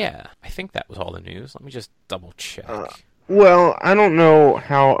 But yeah, I think that was all the news. Let me just double check. Well, I don't know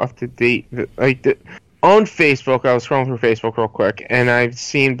how up to date on Facebook, I was scrolling through Facebook real quick, and I've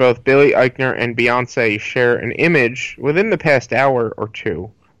seen both Billy Eichner and Beyonce share an image within the past hour or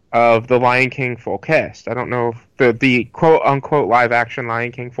two of the Lion King full cast. I don't know if the quote-unquote live-action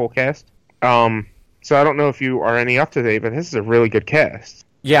Lion King full cast. So I don't know if you are any up to date, but this is a really good cast.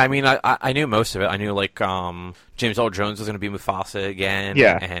 Yeah, I mean, I knew most of it. I knew, like, James Earl Jones was going to be Mufasa again.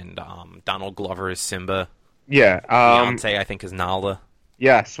 Yeah. And Donald Glover is Simba. Yeah. Beyonce, I think, is Nala.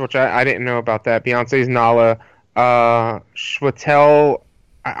 Yes, which I didn't know about that. Beyonce's Nala. Schwettel,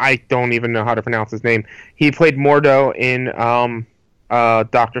 I don't even know how to pronounce his name. He played Mordo in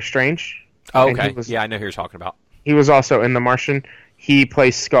Doctor Strange. Oh, okay. Yeah, I know who you're talking about. He was also in The Martian. He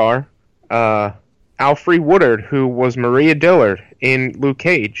plays Scar. Alfre Woodard, who was Maria Dillard in Luke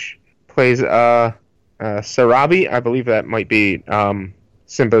Cage, plays Sarabi. I believe that might be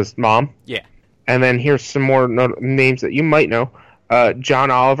Simba's mom. Yeah. And then here's some more names that you might know.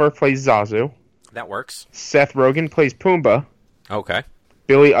 John Oliver plays Zazu. That works. Seth Rogen plays Pumbaa. Okay.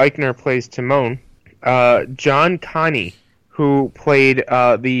 Billy Eichner plays Timon. John Connie, who played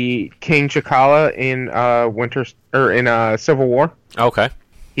the King T'Challa in Civil War. Okay.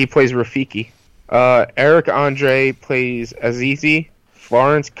 He plays Rafiki. Eric Andre plays Azizi.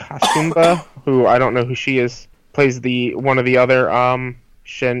 Florence Kasumba, who I don't know who she is, plays one of the other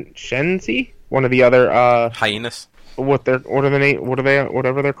Shenzi? One of the other Hyenas.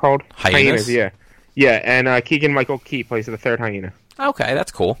 Whatever they're called? Hyenas, yeah. Yeah, and Keegan Michael Key plays the third hyena. Okay,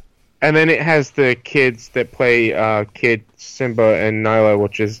 that's cool. And then it has the kids that play Kid, Simba, and Nyla,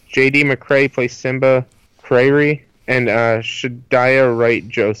 which is J.D. McCrae plays Simba, Crary, and Shadiah Wright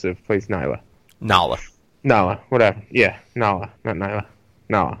Joseph plays Nyla. Nala, whatever. Yeah, Nala, not Nyla.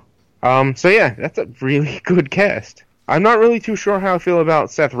 Nala. So yeah, that's a really good cast. I'm not really too sure how I feel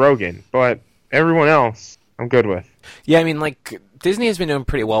about Seth Rogen, but everyone else, I'm good with. Yeah, I mean, like, Disney has been doing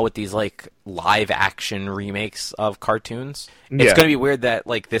pretty well with these, like, live-action remakes of cartoons. Yeah. It's going to be weird that,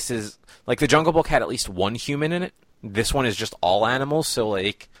 like, this is... Like, The Jungle Book had at least one human in it. This one is just all animals, so,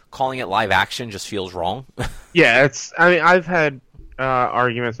 like, calling it live-action just feels wrong. Yeah, I've had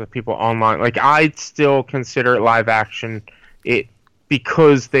arguments with people online. Like, I still consider it live-action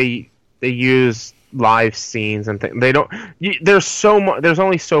because they use live scenes and things. They don't... There's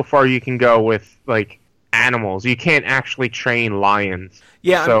only so far you can go with, like, animals. You can't actually train lions.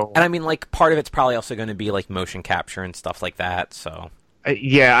 Yeah, so, and I mean, like, part of it's probably also going to be, like, motion capture and stuff like that, so...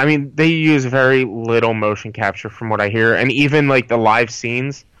 Yeah, I mean, they use very little motion capture from what I hear, and even, like, the live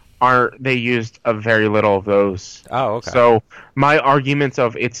scenes, they used a very little of those. Oh, okay. So, my arguments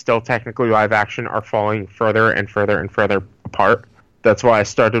of it's still technically live action are falling further and further and further apart. That's why I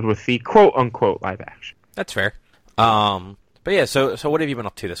started with the quote-unquote live action. That's fair. But yeah, so what have you been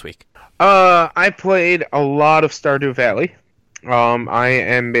up to this week? I played a lot of Stardew Valley. I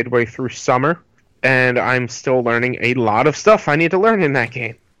am midway through summer, and I'm still learning a lot of stuff I need to learn in that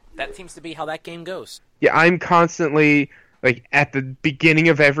game. That seems to be how that game goes. Yeah, I'm constantly, like, at the beginning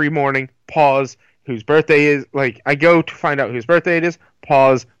of every morning, pause, whose birthday is, like, I go to find out whose birthday it is,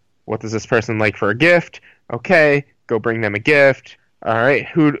 pause, what does this person like for a gift? Okay, go bring them a gift. All right,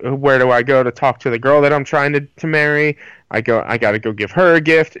 where do I go to talk to the girl that I'm trying to marry? I gotta go give her a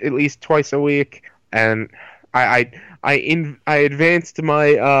gift at least twice a week, and I advanced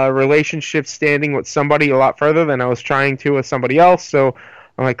my relationship standing with somebody a lot further than I was trying to with somebody else. So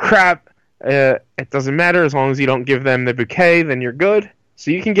I'm like, crap. It doesn't matter as long as you don't give them the bouquet, then you're good. So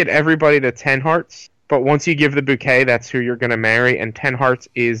you can get everybody to 10 hearts, but once you give the bouquet, that's who you're gonna marry, and 10 hearts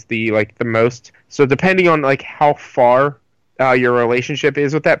is the most. So depending on like how far your relationship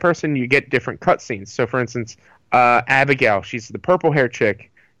is with that person, you get different cutscenes. So, for instance, Abigail, she's the purple-haired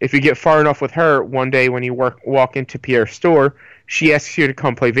chick. If you get far enough with her, one day when you walk into Pierre's store, she asks you to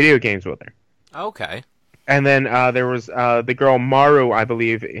come play video games with her. Okay. And then there was the girl Maru, I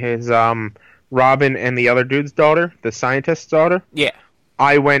believe, is Robin and the other dude's daughter, the scientist's daughter. Yeah.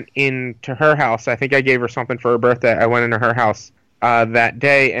 I went into her house. I think I gave her something for her birthday. I went into her house that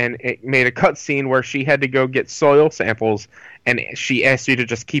day, and it made a cutscene where she had to go get soil samples, and she asked you to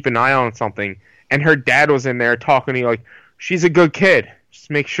just keep an eye on something. And her dad was in there talking to you like, she's a good kid. Just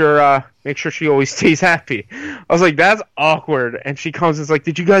make sure she always stays happy. I was like, that's awkward. And she comes and is like,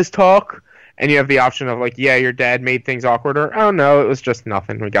 did you guys talk? And you have the option of like, yeah, your dad made things awkward, or oh no, it was just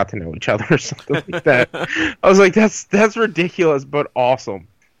nothing. We got to know each other or something like that. I was like, that's ridiculous, but awesome.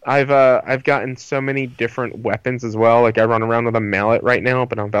 I've gotten so many different weapons as well. Like I run around with a mallet right now,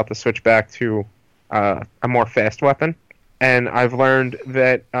 but I'm about to switch back to a more fast weapon. And I've learned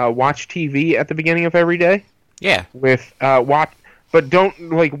that watch TV at the beginning of every day. Yeah. With but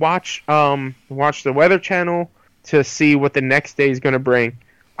don't like watch the Weather Channel to see what the next day is going to bring.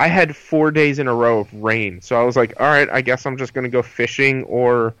 I had 4 days in a row of rain, so I was like, all right, I guess I'm just going to go fishing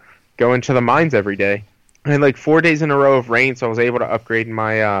or go into the mines every day. I had like 4 days in a row of rain, so I was able to upgrade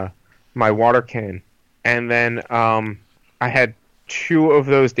my my water can. And then I had 2 of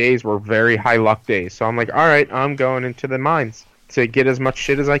those days were very high luck days, so I'm like, all right, I'm going into the mines to get as much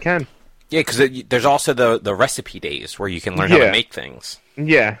shit as I can. Yeah, because there's also the recipe days where you can learn how to make things.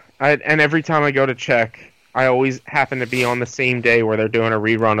 Yeah, and every time I go to check, I always happen to be on the same day where they're doing a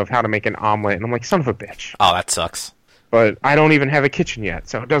rerun of how to make an omelet, and I'm like, son of a bitch. Oh, that sucks. But I don't even have a kitchen yet,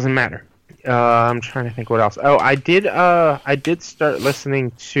 so it doesn't matter. I'm trying to think what else. Oh, I did start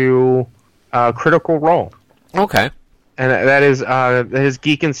listening to Critical Role. Okay. And that is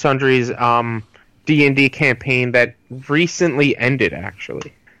Geek and Sundry's D&D campaign that recently ended,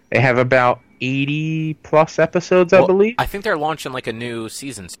 actually. They have about 80 plus episodes, I believe. I think they're launching like a new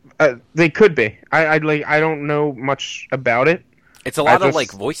season. They could be. I don't know much about it. It's a lot of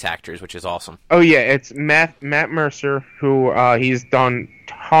like voice actors, which is awesome. Oh yeah, it's Matt Mercer, who he's done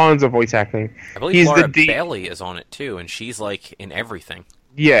tons of voice acting. I believe Laura Bailey is on it too, and she's like in everything.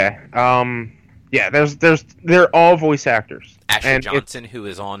 Yeah. Yeah. They're all voice actors. Ashley Johnson, who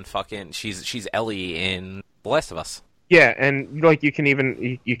is on she's Ellie in The Last of Us. Yeah, and like you can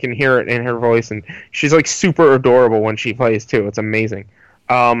hear it in her voice, and she's like super adorable when she plays too. It's amazing.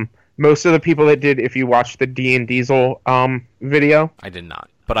 Most of the people that did, if you watched the Dean Diesel video, I did not,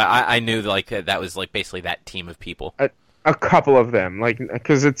 but I knew like that was like basically that team of people. A couple of them, like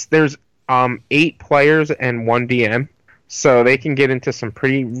because there's 8 players and 1 DM, so they can get into some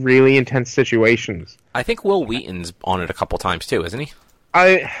really intense situations. I think Will Wheaton's on it a couple times too, isn't he?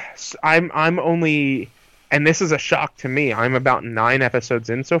 I'm only, and this is a shock to me. I'm about 9 episodes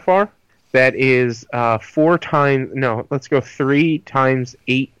in so far. That is 3 times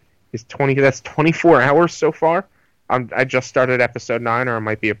 8 is 20. That's 24 hours so far. I just started episode 9, or I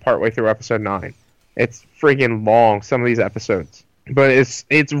might be partway through episode 9. It's friggin' long, some of these episodes, but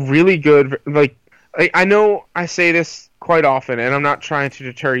it's really good. Like I know I say this quite often, and I'm not trying to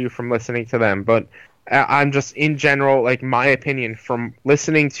deter you from listening to them, but I'm just in general, like my opinion from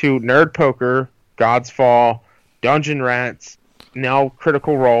listening to Nerd Poker, God's Fall, Dungeon Rats, now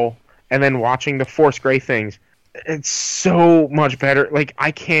Critical Role, and then watching the Force Grey things. It's so much better. Like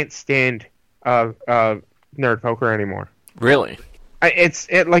I can't stand Nerd Poker anymore. Really?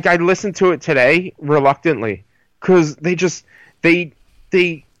 Like I listened to it today reluctantly because they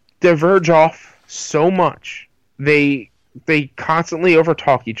diverge off so much. They constantly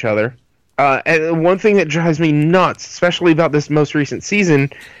overtalk each other. And one thing that drives me nuts, especially about this most recent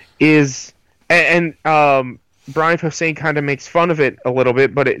season, is and Brian Posehn kind of makes fun of it a little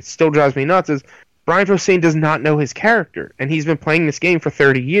bit, but it still drives me nuts. Is Brian Posehn does not know his character, and he's been playing this game for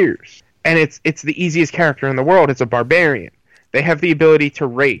 30 years, and it's the easiest character in the world. It's a barbarian. They have the ability to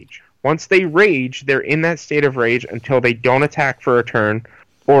rage. Once they rage, they're in that state of rage until they don't attack for a turn,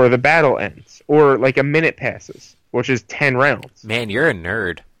 or the battle ends, or like a minute passes, which is 10 rounds. Man, you're a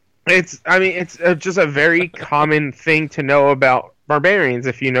nerd. It's just a very common thing to know about barbarians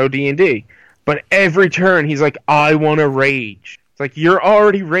if you know D&D. But every turn, he's like, I want to rage. It's like, you're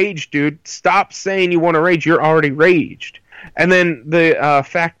already raged, dude. Stop saying you want to rage. You're already raged. And then the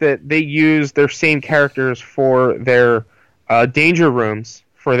fact that they use their same characters for their danger rooms,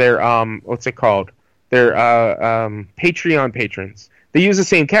 for their, what's it called? Their Patreon patrons. They use the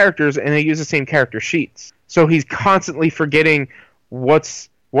same characters, and they use the same character sheets. So he's constantly forgetting what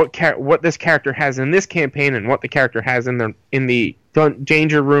this character has in this campaign and what the character has in the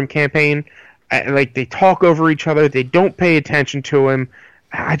danger room campaign. Like they talk over each other, they don't pay attention to him.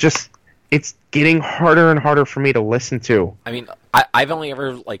 It's getting harder and harder for me to listen to. I mean, I've only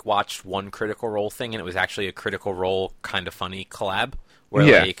ever like watched one Critical Role thing, and it was actually a Critical Role kind of funny collab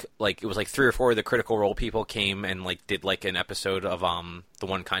where like it was like 3 or 4 of the Critical Role people came and like did like an episode of the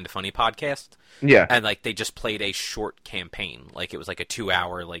One Kind of Funny podcast. Yeah, and like they just played a short campaign, like it was like a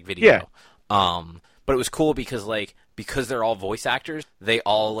 2-hour like video. Yeah. But it was cool because they're all voice actors, they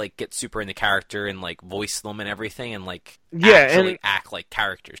all like get super into character and like voice them and everything, and like actually act like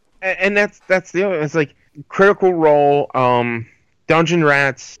characters. And that's the other. It's like Critical Role, Dungeon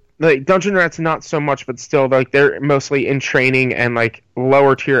Rats. Like Dungeon Rats, not so much, but still, like they're mostly in training and like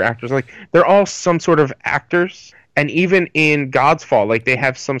lower tier actors. Like they're all some sort of actors. And even in God's Fall, like they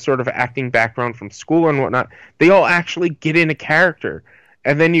have some sort of acting background from school and whatnot. They all actually get into character.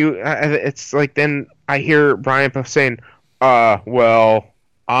 And then it's like, then I hear Brian Post saying, well,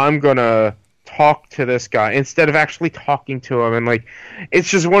 I'm gonna talk to this guy instead of actually talking to him. And like, it's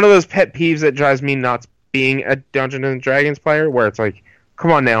just one of those pet peeves that drives me nuts being a Dungeons and Dragons player, where it's like,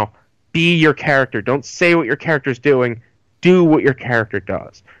 come on now, be your character. Don't say what your character's doing. Do what your character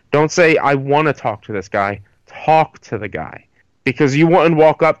does. Don't say, I want to talk to this guy. Talk to the guy. Because you wouldn't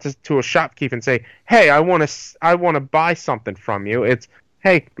walk up to a shopkeep and say, hey, I want to buy something from you. It's,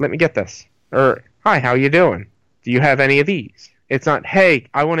 hey, let me get this. Or, hi, how you doing? Do you have any of these? It's not, hey,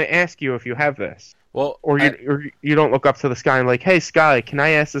 I want to ask you if you have this. Well, or you don't look up to the sky and like, hey, Sky, can I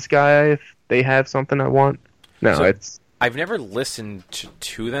ask this guy if they have something I want? No, I've never listened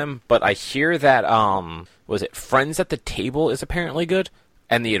to them, but I hear that, was it Friends at the Table is apparently good,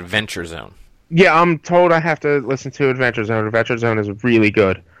 and The Adventure Zone. Yeah, I'm told I have to listen to Adventure Zone. Adventure Zone is really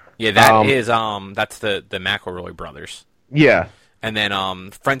good. Yeah, that's the McElroy brothers. Yeah. And then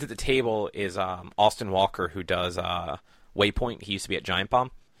Friends at the Table is Austin Walker, who does Waypoint. He used to be at Giant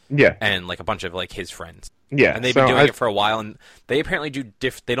Bomb. Yeah. and like a bunch of like his friends. Yeah. And they've been doing it for a while, and they apparently do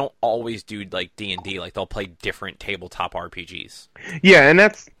they don't always do like D&D, like they'll play different tabletop RPGs. Yeah, and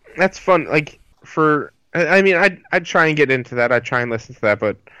that's fun. Like I mean, I'd try and get into that. I'd try and listen to that,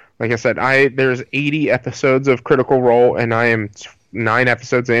 but like I said, there's 80 episodes of Critical Role, and I am 9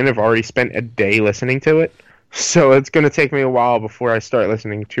 episodes in. I've already spent a day listening to it. So it's going to take me a while before I start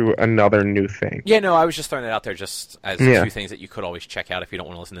listening to another new thing. Yeah, no, I was just throwing it out there just as 2 things that you could always check out if you don't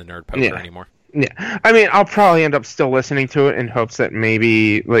want to listen to Nerd Poker anymore. Yeah, I mean, I'll probably end up still listening to it in hopes that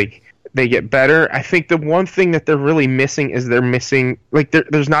maybe, like, they get better. I think the one thing that they're really missing is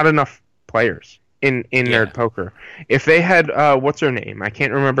there's not enough players in Nerd Poker. If they had, what's her name? I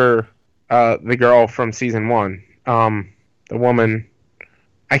can't remember the girl from Season 1. The woman...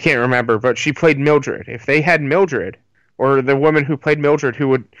 I can't remember, but she played Mildred. If they had Mildred, or the woman who played Mildred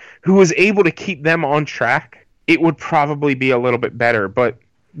who was able to keep them on track, it wowould probably be a little bit better. But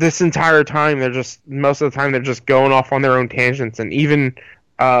this entire time, most of the time they're just going off on their own tangents. And even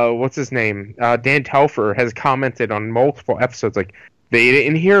what's his name? Dan Telfer has commented on multiple episodes like, they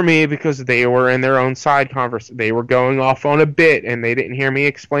didn't hear me because they were in their own side conversation. They were going off on a bit, and they didn't hear me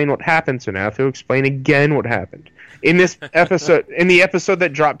explain what happened, so now I have to explain again what happened. In this episode, in the episode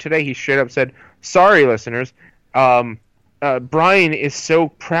that dropped today, he straight up said, "Sorry, listeners. Brian is so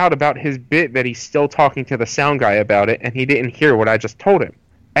proud about his bit that he's still talking to the sound guy about it, and he didn't hear what I just told him."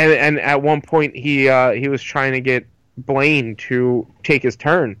 And at one point, he was trying to get Blaine to take his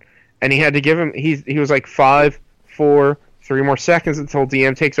turn, and he had to give him. He was like 5, 4, 3 more seconds until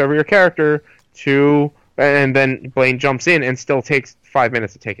DM takes over your character. 2, and then Blaine jumps in and still takes 5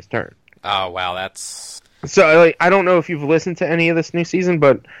 minutes to take his turn. Oh wow, that's. So, like, I don't know if you've listened to any of this new season,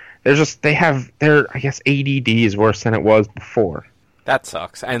 but they have their, I guess, ADD is worse than it was before. That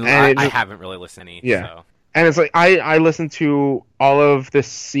sucks. And I haven't really listened to any. Yeah. So. And it's like, I listened to all of this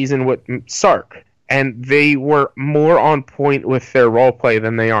season with Sark, and they were more on point with their roleplay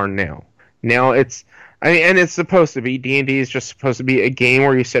than they are now. Now and it's supposed to be, D&D is just supposed to be a game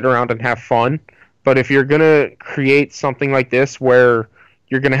where you sit around and have fun, but if you're going to create something like this where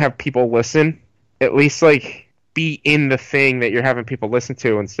you're going to have people listen, at least, like, be in the thing that you're having people listen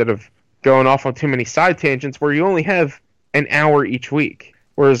to instead of going off on too many side tangents where you only have an hour each week.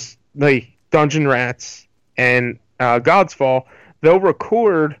 Whereas, like, Dungeon Rats and God's Fall, they'll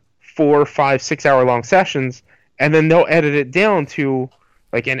record 4, 5, 6 hour long sessions, and then they'll edit it down to,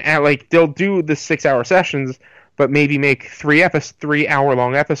 like, they'll do the 6 hour sessions, but maybe make 3 hour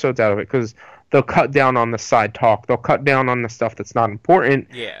long episodes out of it, because they'll cut down on the side talk. They'll cut down on the stuff that's not important,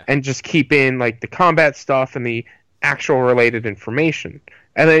 and just keep in, like, the combat stuff and the actual related information.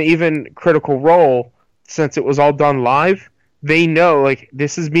 And then even Critical Role, since it was all done live, they know, like,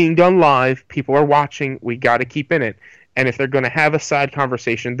 this is being done live. People are watching. We got to keep in it. And if they're going to have a side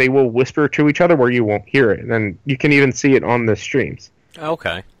conversation, they will whisper to each other where you won't hear it. And you can even see it on the streams.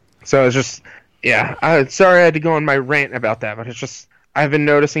 Okay. So it's just, yeah. Sorry I had to go on my rant about that, but it's just, I've been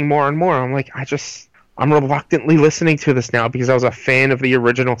noticing more and more. I'm like, I'm reluctantly listening to this now because I was a fan of the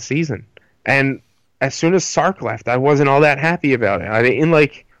original season. And as soon as Sark left, I wasn't all that happy about it. I didn't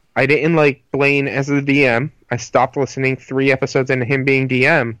like Blaine as the DM. I stopped listening 3 episodes into him being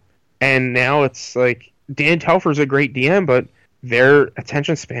DM. And now it's like, Dan Telfer's a great DM, but their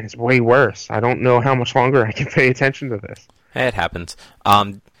attention span is way worse. I don't know how much longer I can pay attention to this. It happens.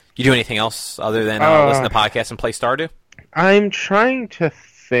 You do anything else other than listen to podcasts and play Stardew? I trying to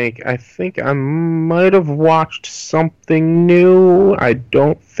think. I think I might have watched something new. I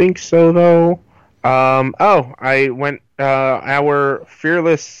don't think so, though. I went, our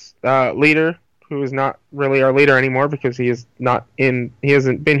fearless leader, who is not really our leader anymore because he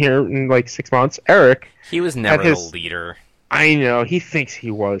hasn't been here in like 6 months, Eric. He was never the leader. I know, he thinks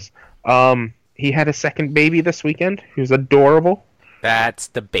he was. He had a second baby this weekend, who's adorable. That's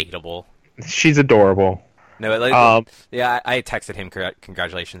debatable. She's adorable. No, yeah, I texted him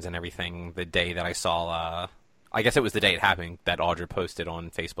congratulations and everything the day that I saw, I guess it was the day it happened, that Audra posted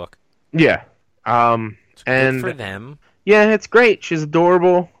on Facebook. Yeah. It's and good for them. Yeah, it's great. She's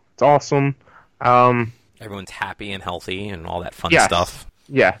adorable. It's awesome. Everyone's happy and healthy and all that fun stuff.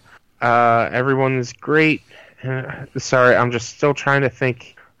 Yeah. Everyone's great. Sorry, I'm just still trying to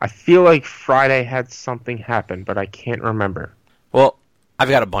think. I feel like Friday had something happen, but I can't remember. Well, I've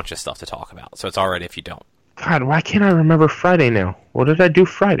got a bunch of stuff to talk about, so it's all right if you don't. God, why can't I remember Friday now? What did I do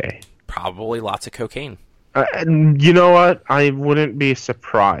Friday? Probably lots of cocaine. You know what? I wouldn't be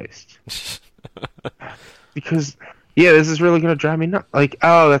surprised. Because, yeah, this is really going to drive me nuts. Like,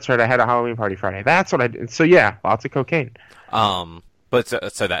 oh, that's right, I had a Halloween party Friday. That's what I did. So, yeah, lots of cocaine. But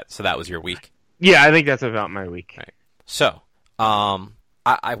so that was your week? Yeah, I think that's about my week. Right. So,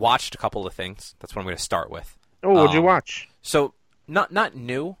 I watched a couple of things. That's what I'm going to start with. Oh, what'd you watch? So not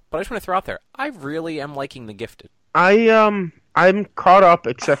new, but I just want to throw out there. I really am liking The Gifted. I'm caught up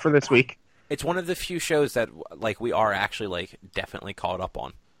except for this week. It's one of the few shows that like we are actually like definitely caught up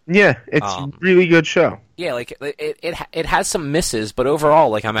on. Yeah, it's a really good show. Yeah, like it has some misses, but overall,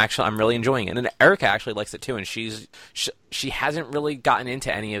 like I'm really enjoying it. And Erica actually likes it too, and she hasn't really gotten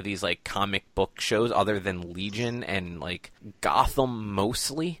into any of these like comic book shows other than Legion and like Gotham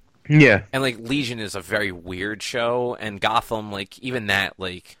mostly. Yeah, and like Legion is a very weird show, and Gotham, like even that,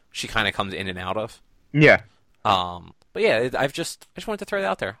 like she kind of comes in and out of. Yeah. But yeah, I just wanted to throw that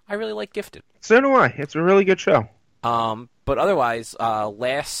out there. I really like Gifted. So do I. It's a really good show. But otherwise,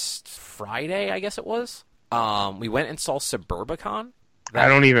 last Friday, I guess it was, we went and saw Suburbicon. I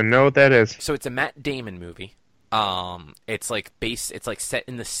don't even know what that is. So it's a Matt Damon movie. It's like set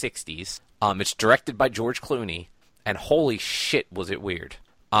in the 60s. It's directed by George Clooney, and holy shit was it weird.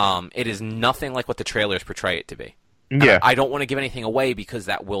 It is nothing like what the trailers portray it to be. Yeah. I don't want to give anything away because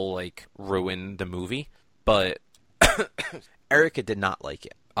that will like ruin the movie, but Erica did not like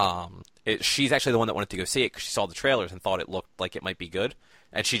it. She's actually the one that wanted to go see it because she saw the trailers and thought it looked like it might be good,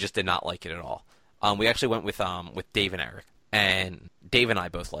 and she just did not like it at all. We actually went with Dave and Eric, and Dave and I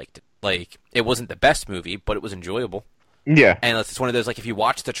both liked it. Like, it wasn't the best movie, but it was enjoyable. Yeah. And it's one of those, like, if you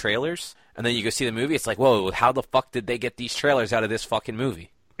watch the trailers and then you go see the movie, it's like, whoa, how the fuck did they get these trailers out of this fucking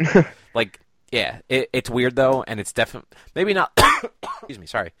movie? Like, yeah, it's weird though, and it's definitely maybe not. Excuse me,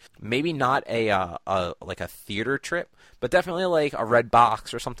 sorry. Maybe not a theater trip, but definitely like a red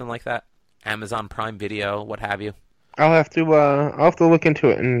box or something like that. Amazon Prime Video, what have you. I'll have to look into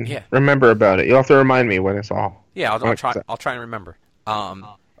it and remember about it. You'll have to remind me when it's all. Yeah, I'll try and remember.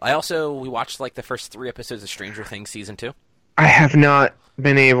 We watched like the first 3 episodes of Stranger Things season 2. I have not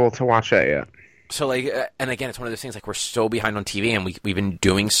been able to watch that yet. So like, and again, it's one of those things like we're so behind on TV, and we've been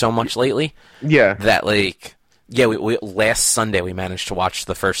doing so much lately. Yeah. That like, yeah, we last Sunday we managed to watch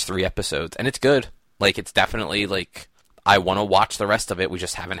the first 3 episodes, and it's good. Like, it's definitely like I want to watch the rest of it. We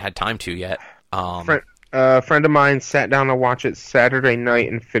just haven't had time to yet. A friend of mine sat down to watch it Saturday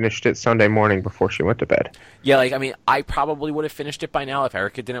night and finished it Sunday morning before she went to bed. Yeah, like I mean, I probably would have finished it by now if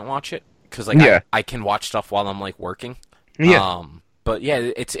Erica didn't watch it because like I can watch stuff while I'm like working. Yeah. But yeah,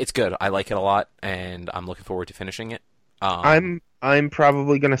 it's good. I like it a lot, and I'm looking forward to finishing it. I'm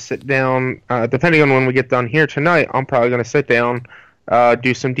probably gonna sit down, depending on when we get done here tonight. I'm probably gonna sit down,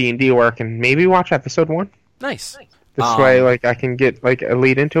 do some D&D work, and maybe watch episode 1. Nice. This way, like I can get like a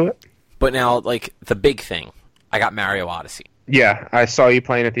lead into it. But now, like the big thing, I got Mario Odyssey. Yeah, I saw you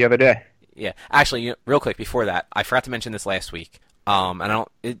playing it the other day. Yeah, actually, real quick before that, I forgot to mention this last week. And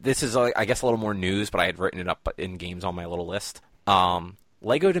this is I guess a little more news, but I had written it up in games on my little list.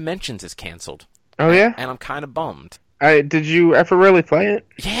 Lego Dimensions is canceled. Oh yeah, and I'm kind of bummed. Did you ever really play it?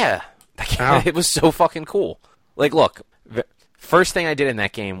 Yeah, It was so fucking cool. Like, look, first thing I did in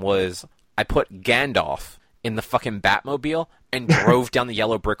that game was I put Gandalf in the fucking Batmobile and drove down the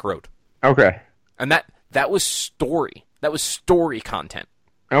yellow brick road. Okay. And that was story. That was story content.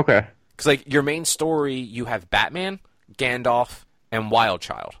 Okay. Because like your main story, you have Batman, Gandalf, and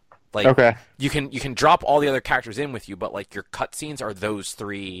Wildchild. Like, okay. You can drop all the other characters in with you, but like your cutscenes are those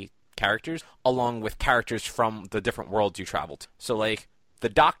 3 characters, along with characters from the different worlds you traveled. So like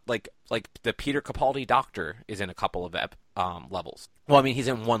the like the Peter Capaldi Doctor is in a couple of levels. Well, I mean he's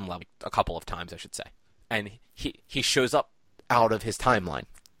in one level a couple of times, I should say, and he shows up out of his timeline.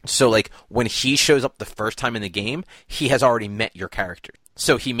 So like when he shows up the first time in the game, he has already met your character.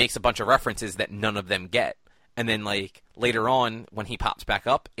 So he makes a bunch of references that none of them get. And then, like, later on, when he pops back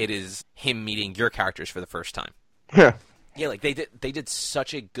up, it is him meeting your characters for the first time. Yeah. Yeah, like, they did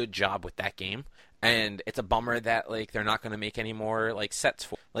such a good job with that game. And it's a bummer that, like, they're not going to make any more, like, sets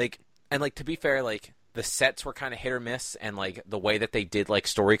for like, and, like, to be fair, like, the sets were kind of hit or miss. And, like, the way that they did, like,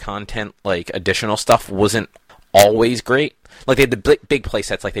 story content, like, additional stuff wasn't always great. Like, they had the big play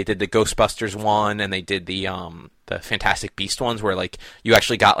sets. Like, they did the Ghostbusters one, and they did the Fantastic Beast ones where, like, you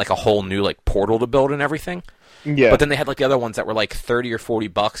actually got, like, a whole new, like, portal to build and everything. Yeah. But then they had like the other ones that were like $30 or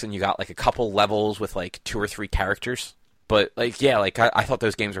 $40, and you got like a couple levels with like 2 or 3 characters. But like, yeah, like I thought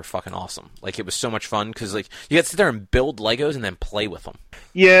those games were fucking awesome. Like it was so much fun because like you got to sit there and build Legos and then play with them.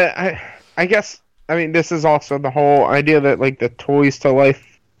 Yeah, I guess. I mean, this is also the whole idea that like the toys to life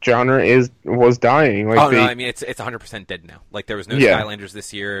genre was dying. Like, no, I mean it's 100% dead now. Like there was no Skylanders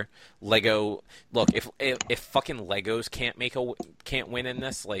this year. Lego, look, if fucking Legos can't win in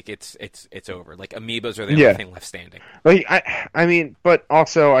this, like it's over. Like Amiibos are the only thing left standing. Like I mean, but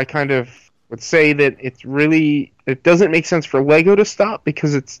also I kind of would say that it doesn't make sense for Lego to stop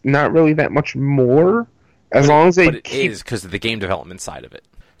because it's not really that much more As long as they But it is because of the game development side of it.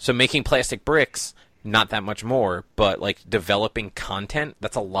 So making plastic bricks, not that much more, but like developing content,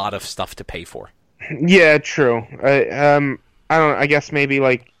 that's a lot of stuff to pay for. Yeah, true. I don't. I guess maybe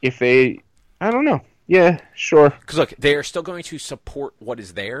like if they, I don't know. Yeah, sure. Because look, they are still going to support what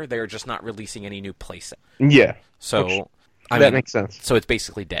is there. They are just not releasing any new playset. Yeah. So that makes sense. So it's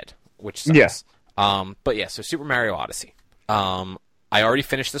basically dead, which sucks. Yeah. But yeah, so Super Mario Odyssey. I already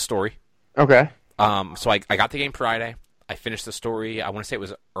finished the story. Okay. So I got the game Friday. I finished the story. I want to say it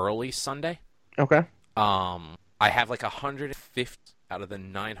was early Sunday. Okay. I have like 150 out of the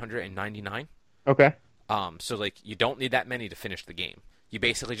 999. Okay. So like you don't need that many to finish the game. You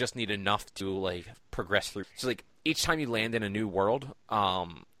basically just need enough to like progress through. So like each time you land in a new world,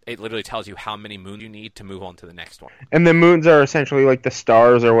 it literally tells you how many moons you need to move on to the next one. And the moons are essentially like the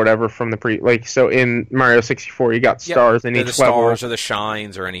stars or whatever from the like. So in Mario 64, you got stars in each level. The stars or the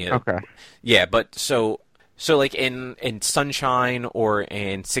shines or any of. Okay. Yeah, but so like in Sunshine or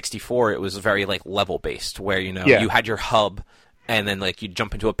in 64, it was very like level based, where you had your hub. And then, like, you'd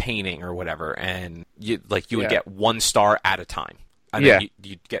jump into a painting or whatever, and you would get 1 star at a time. And then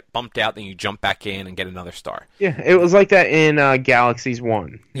you'd get bumped out, then you jump back in and get another star. Yeah, it was like that in Galaxies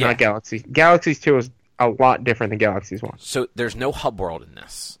 1. Yeah. Not Galaxies. Galaxies 2 is a lot different than Galaxies 1. So there's no hub world in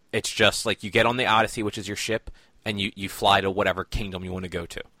this. It's just, like, you get on the Odyssey, which is your ship, and you fly to whatever kingdom you want to go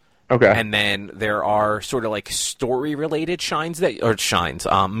to. Okay. And then there are sort of, like, story-related moons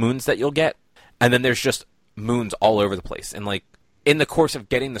that you'll get. And then there's just moons all over the place. And, like, in the course of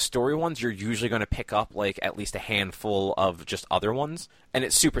getting the story ones, you're usually going to pick up, like, at least a handful of just other ones, and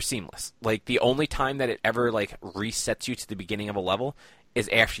it's super seamless. Like, the only time that it ever, like, resets you to the beginning of a level is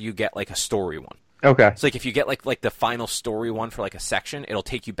after you get, like, a story one. Okay. So, like, if you get, like the final story one for, like, a section, it'll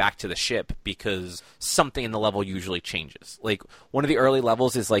take you back to the ship because something in the level usually changes. Like, one of the early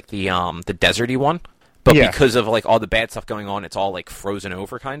levels is, like, the deserty one, but because of, like, all the bad stuff going on, it's all, like, frozen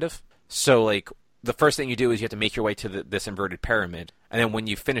over, kind of. So, like, the first thing you do is you have to make your way to this inverted pyramid, and then when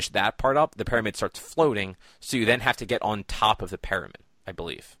you finish that part up, the pyramid starts floating, so you then have to get on top of the pyramid, I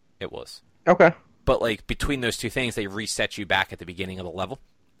believe it was. Okay. But, like, between those two things, they reset you back at the beginning of the level.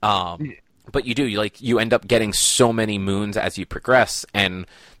 But you end up getting so many moons as you progress, and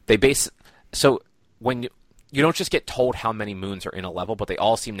so when you don't just get told how many moons are in a level, but they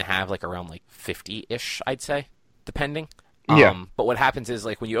all seem to have, like, around, like, 50-ish, I'd say, depending. But what happens is,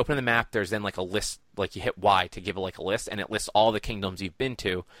 like, when you open the map, there's then, like, a list, like, you hit Y to give it, like, a list, and it lists all the kingdoms you've been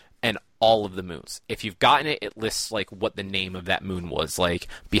to and all of the moons. If you've gotten it, it lists, like, what the name of that moon was, like,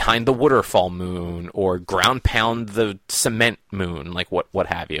 Behind the Waterfall moon, or Ground Pound the Cement moon, like, what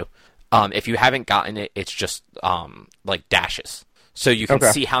have you. If you haven't gotten it, it's just, like, dashes. So you can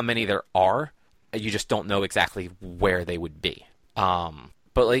see how many there are, you just don't know exactly where they would be. But,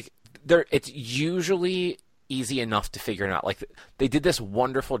 like, it's usually easy enough to figure it out. Like, they did this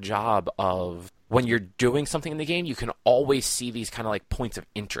wonderful job of when you're doing something in the game, you can always see these kind of like points of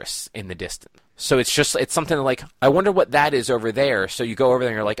interest in the distance. So it's something like, I wonder what that is over there. So you go over there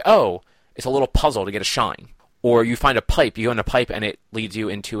and you're like, oh, it's a little puzzle to get a shine. Or you find a pipe, you go in a pipe and it leads you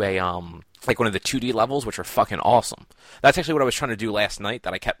into a like one of the 2D levels, which are fucking awesome. That's actually what I was trying to do last night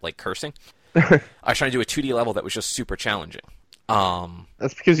that I kept like cursing. I was trying to do a 2D level that was just super challenging.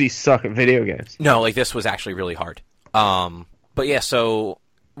 That's because you suck at video games. No, like, this was actually really hard. But yeah, so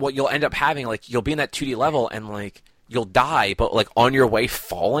what you'll end up having, like, you'll be in that 2D level and, like, you'll die, but, like, on your way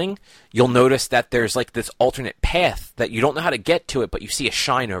falling, you'll notice that there's, like, this alternate path that you don't know how to get to it, but you see a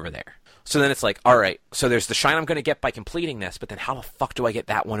shine over there. So then it's like, all right, so there's the shine I'm going to get by completing this, but then how the fuck do I get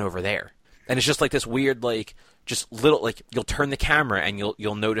that one over there? And it's just like this weird, like, just little, like, you'll turn the camera and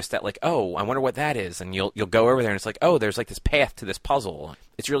you'll notice that, like, oh, I wonder what that is, and you'll go over there and it's like, oh, there's like this path to this puzzle.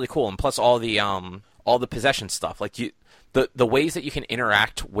 It's really cool, and plus all the possession stuff, like the ways that you can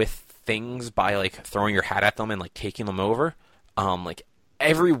interact with things by like throwing your hat at them and like taking them over. Like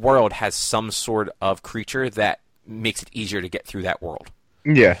every world has some sort of creature that makes it easier to get through that world.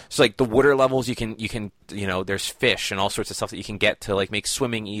 Yeah. So like the water levels, you can there's fish and all sorts of stuff that you can get to like make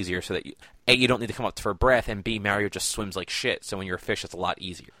swimming easier, so that A, you don't need to come up for a breath, and B, Mario just swims like shit. So when you're a fish, it's a lot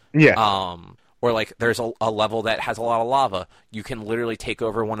easier. Yeah. Or like there's a level that has a lot of lava. You can literally take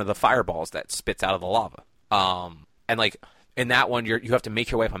over one of the fireballs that spits out of the lava. And like in that one, you have to make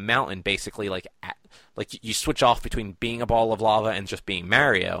your way up a mountain, basically like you switch off between being a ball of lava and just being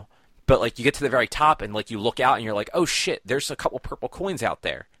Mario. But, like, you get to the very top, and, like, you look out, and you're like, oh, shit, there's a couple purple coins out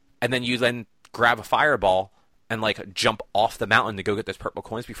there. And then you then grab a fireball and, like, jump off the mountain to go get those purple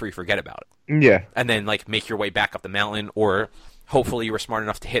coins before you forget about it. Yeah. And then, like, make your way back up the mountain, or hopefully you were smart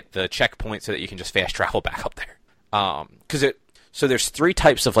enough to hit the checkpoint so that you can just fast travel back up there. So there's 3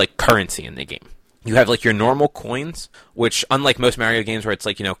 types of, like, currency in the game. You have like your normal coins, which unlike most Mario games where it's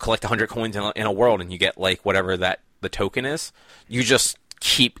like, collect 100 coins in a world and you get like whatever that the token is, you just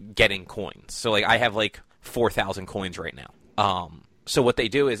keep getting coins. So like I have like 4,000 coins right now. So what they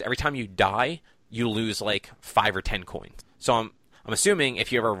do is every time you die, you lose like 5 or 10 coins. So I'm assuming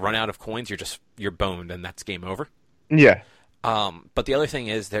if you ever run out of coins, you're boned and that's game over. Yeah. But the other thing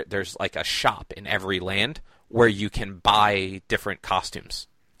is there's like a shop in every land where you can buy different costumes.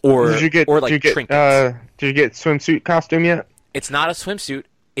 Or trinkets. Did you get swimsuit costume yet? It's not a swimsuit.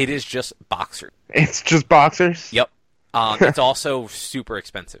 It is just boxer. It's just boxers? Yep. It's also super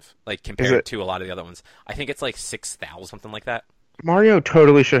expensive, like compared to a lot of the other ones. I think it's like 6,000, something like that. Mario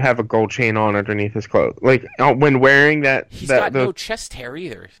totally should have a gold chain on underneath his clothes. Like when wearing that. He's got no chest hair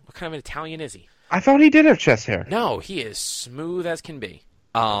either. What kind of an Italian is he? I thought he did have chest hair. No, he is smooth as can be.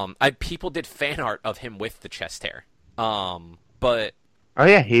 People did fan art of him with the chest hair. But. Oh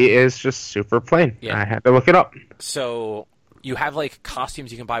yeah, he is just super plain. Yeah. I had to look it up. So you have like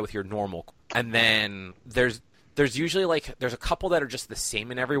costumes you can buy with your normal, and then there's usually like there's a couple that are just the same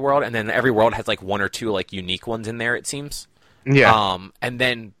in every world, and then every world has like 1 or 2 like unique ones in there. It seems. Yeah. And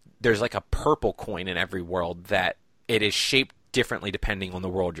then there's like a purple coin in every world that it is shaped differently depending on the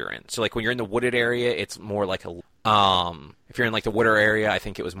world you're in. So like when you're in the wooded area, it's more like a if you're in like the water area, I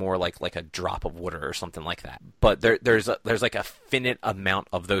think it was more like a drop of water or something like that. But there's like a finite amount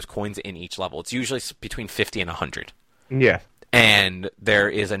of those coins in each level. It's usually between 50 and 100. Yeah. And there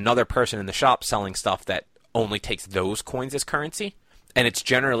is another person in the shop selling stuff that only takes those coins as currency, and it's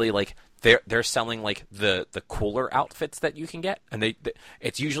generally like they're selling like the cooler outfits that you can get, and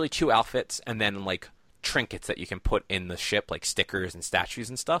it's usually 2 outfits and then like trinkets that you can put in the ship, like stickers and statues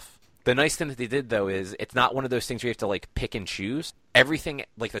and stuff. The nice thing that they did, though, is it's not one of those things where you have to, like, pick and choose. Everything,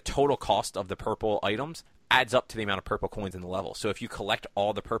 like, the total cost of the purple items adds up to the amount of purple coins in the level. So if you collect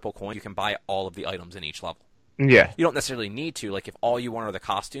all the purple coins, you can buy all of the items in each level. Yeah. You don't necessarily need to. Like, if all you want are the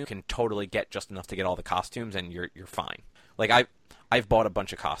costumes, you can totally get just enough to get all the costumes, and you're fine. Like, I've bought a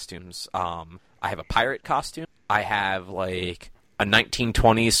bunch of costumes. I have a pirate costume. I have, like, a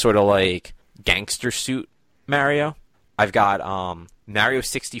 1920s sort of, like, gangster suit Mario. I've got Mario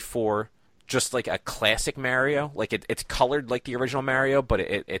 64, just like a classic Mario. Like it's colored like the original Mario, but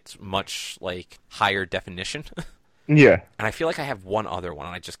it's much like higher definition. Yeah. And I feel like I have one other one,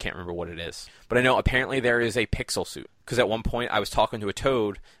 and I just can't remember what it is. But I know apparently there is a pixel suit, because at one point I was talking to a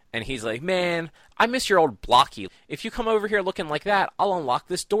Toad, and he's like, "Man, I miss your old Blocky. If you come over here looking like that, I'll unlock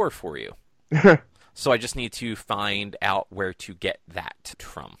this door for you." So I just need to find out where to get that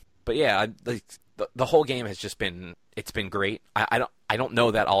from. But yeah, the whole game has just been great. I don't know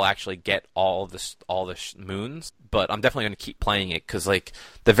that I'll actually get all the moons, but I'm definitely going to keep playing it, because like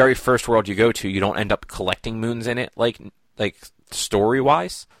the very first world you go to, you don't end up collecting moons in it like story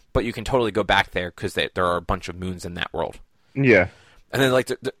wise, but you can totally go back there because there are a bunch of moons in that world. Yeah. And then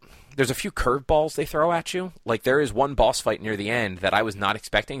like there's a few curveballs they throw at you. Like there is one boss fight near the end that I was not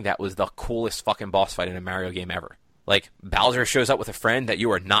expecting. That was the coolest fucking boss fight in a Mario game ever. Like, Bowser shows up with a friend that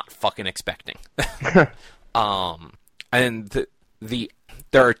you are not fucking expecting. And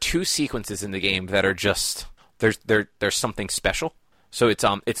there are 2 sequences in the game that are just there's something special. So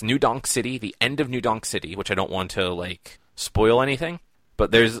it's New Donk City, the end of New Donk City, which I don't want to like spoil anything, but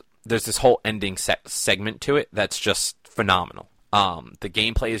there's this whole ending segment to it that's just phenomenal. The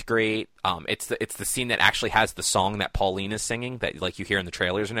gameplay is great. It's the scene that actually has the song that Pauline is singing that like you hear in the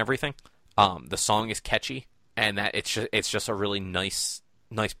trailers and everything. The song is catchy. And that it's just a really nice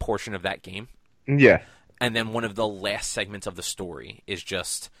portion of that game. Yeah. And then one of the last segments of the story is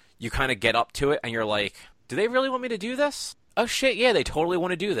just, you kind of get up to it and you're like, do they really want me to do this? Oh shit, yeah, they totally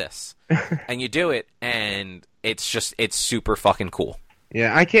want to do this. And you do it, and it's super fucking cool.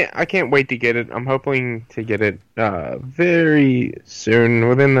 Yeah, I can't wait to get it. I'm hoping to get it very soon,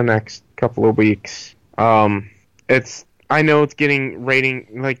 within the next couple of weeks. I know it's getting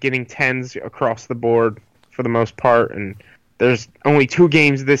 10s across the board for the most part, and there's only 2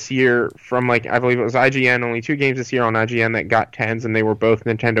 games this year from, like, I believe it was IGN, only 2 games this year on IGN that got 10s, and they were both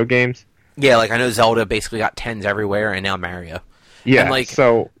Nintendo games. Yeah, like, I know Zelda basically got 10s everywhere, and now Mario. Yeah, and, like,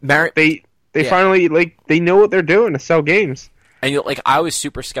 so they finally, like, they know what they're doing to sell games. And, like, I was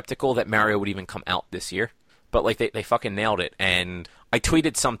super skeptical that Mario would even come out this year, but, like, they fucking nailed it, and I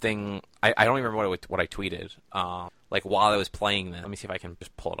tweeted something, I don't even remember what I tweeted, like, while I was playing them. Let me see if I can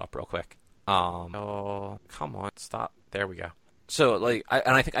just pull it up real quick. Oh, come on, stop. There we go. So, like,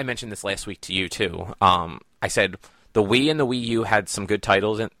 I think I mentioned this last week to you, too. I said the Wii and the Wii U had some good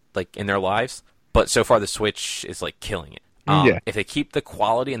titles in their lives, but so far the Switch is, like, killing it. Yeah. If they keep the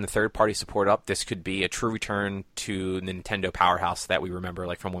quality and the third-party support up, this could be a true return to the Nintendo powerhouse that we remember,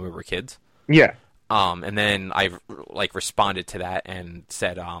 like, from when we were kids. Yeah. And then I like responded to that and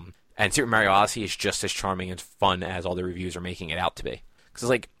said, and Super Mario Odyssey is just as charming and fun as all the reviews are making it out to be. Because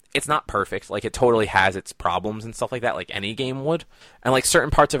like it's not perfect. Like it totally has its problems and stuff like that, like any game would. And like certain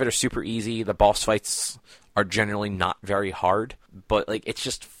parts of it are super easy. The boss fights are generally not very hard, but like it's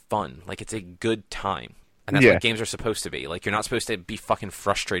just fun. Like it's a good time. And that's what games are supposed to be. Like you're not supposed to be fucking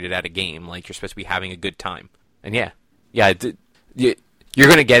frustrated at a game. Like you're supposed to be having a good time. And you're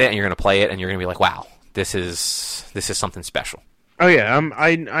gonna get it and you're gonna play it and you're gonna be like, wow, this is something special. Oh yeah,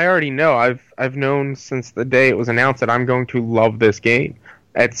 I already know. I've known since the day it was announced that I'm going to love this game.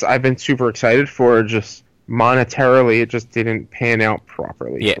 I've been super excited for it. Just monetarily, it just didn't pan out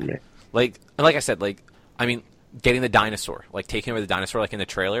properly for me. Like I said, like I mean, getting the dinosaur, like taking over the dinosaur, like in the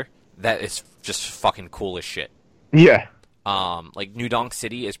trailer, that is just fucking cool as shit. Yeah. Like New Donk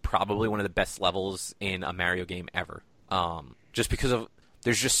City is probably one of the best levels in a Mario game ever. Just because of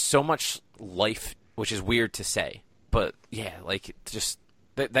there's just so much life, which is weird to say, but yeah, like just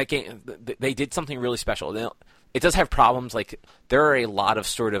that game, they did something really special. It does have problems. Like there are a lot of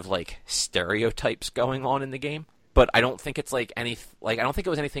sort of like stereotypes going on in the game, but I don't think it's like I don't think it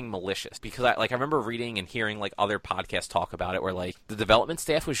was anything malicious because I remember reading and hearing like other podcasts talk about it where like the development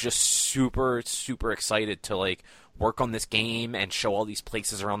staff was just super super excited to like work on this game and show all these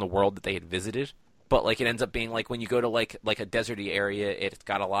places around the world that they had visited. But like it ends up being like when you go to like a deserty area, it's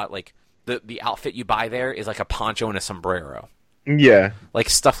got a lot like the outfit you buy there is like a poncho and a sombrero. Yeah. Like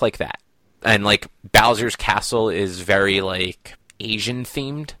stuff like that. And like Bowser's castle is very like Asian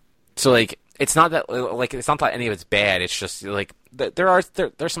themed. So like it's not that any of it's bad. It's just like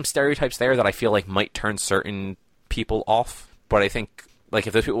there's some stereotypes there that I feel like might turn certain people off. But I think like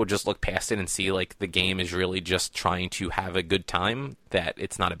if those people would just look past it and see like the game is really just trying to have a good time, that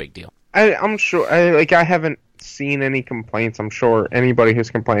it's not a big deal. I'm sure. I haven't seen any complaints. I'm sure anybody who's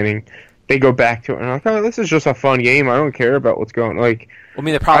complaining, they go back to it and are like, oh, this is just a fun game. I don't care about what's going on. Like, I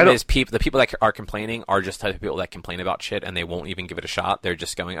mean, the problem is the people that are complaining are just type of people that complain about shit and they won't even give it a shot. They're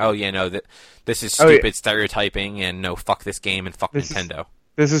just going, oh, yeah, no, this is stupid stereotyping and no, fuck this game and fuck Nintendo.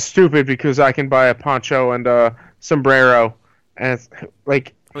 This is stupid because I can buy a poncho and a sombrero. And it's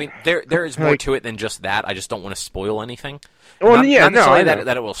like... I mean, there is more to it than just that. I just don't want to spoil anything. Well, not necessarily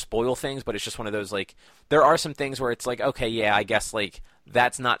that it will spoil things, but it's just one of those, like, there are some things where it's like, okay, yeah, I guess, like,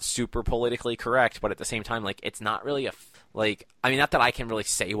 that's not super politically correct, but at the same time, like, it's not really I mean, not that I can really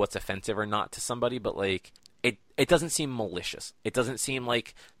say what's offensive or not to somebody, but, like, it doesn't seem malicious. It doesn't seem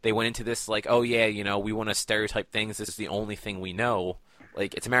like they went into this, like, oh, yeah, you know, we want to stereotype things. This is the only thing we know.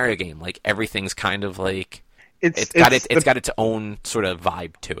 Like, it's a Mario game. Like, everything's kind of, like... It's got its own sort of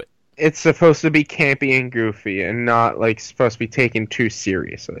vibe to it. It's supposed to be campy and goofy, and not like supposed to be taken too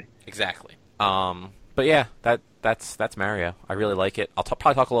seriously. Exactly. But yeah, that's Mario. I really like it. I'll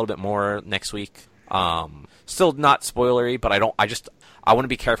probably talk a little bit more next week. Still not spoilery, but I want to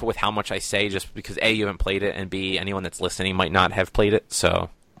be careful with how much I say, just because A, you haven't played it, and B, anyone that's listening might not have played it.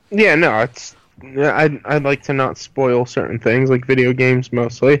 So yeah, no, I'd like to not spoil certain things, like video games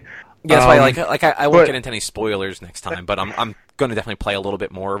mostly. Yeah, that's why I won't get into any spoilers next time, but I'm going to definitely play a little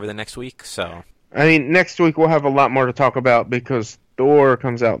bit more over the next week. So I mean, next week we'll have a lot more to talk about because Thor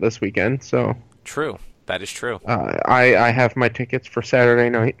comes out this weekend. So true, that is true. I have my tickets for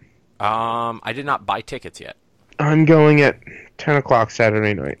Saturday night. I did not buy tickets yet. I'm going at 10 o'clock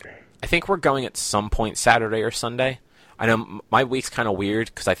Saturday night. I think we're going at some point Saturday or Sunday. I know my week's kind of weird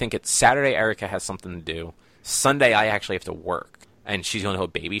because I think it's Saturday Erica has something to do. Sunday I actually have to work. And she's going to a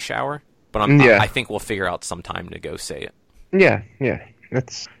baby shower, but I think we'll figure out some time to go see it. Yeah.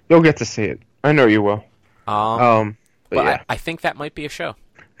 You'll get to see it. I know you will. But yeah. I think that might be a show.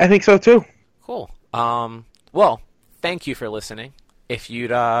 I think so too. Cool. Well, thank you for listening. If you'd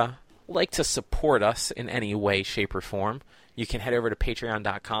like to support us in any way, shape, or form, you can head over to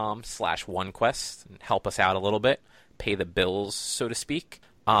patreon.com/OneQuest and help us out a little bit, pay the bills, so to speak.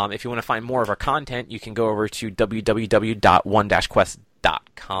 If you want to find more of our content, you can go over to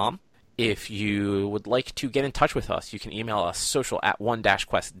www.one-quest.com. If you would like to get in touch with us, you can email us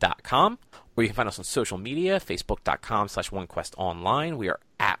social@one-quest.com, or you can find us on social media, facebook.com/onequestonline. We are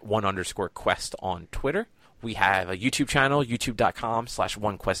at @1_quest on Twitter. We have a YouTube channel,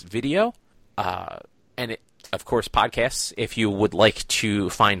 youtube.com/onequestvideo. And of course, podcasts. If you would like to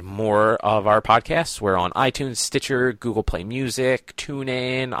find more of our podcasts, we're on iTunes, Stitcher, Google Play Music,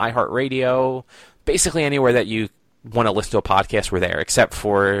 TuneIn, iHeartRadio. Basically anywhere that you want to listen to a podcast, we're there, except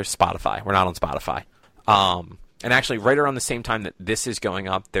for Spotify. We're not on Spotify. And actually, right around the same time that this is going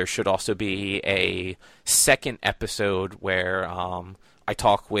up, there should also be a second episode where I I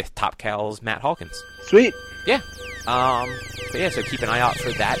talk with Top Cal's Matt Hawkins. Sweet. Yeah. So keep an eye out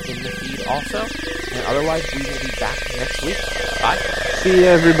for that in the feed also. And otherwise, we will be back next week. Bye. See you,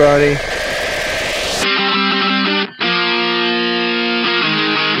 everybody.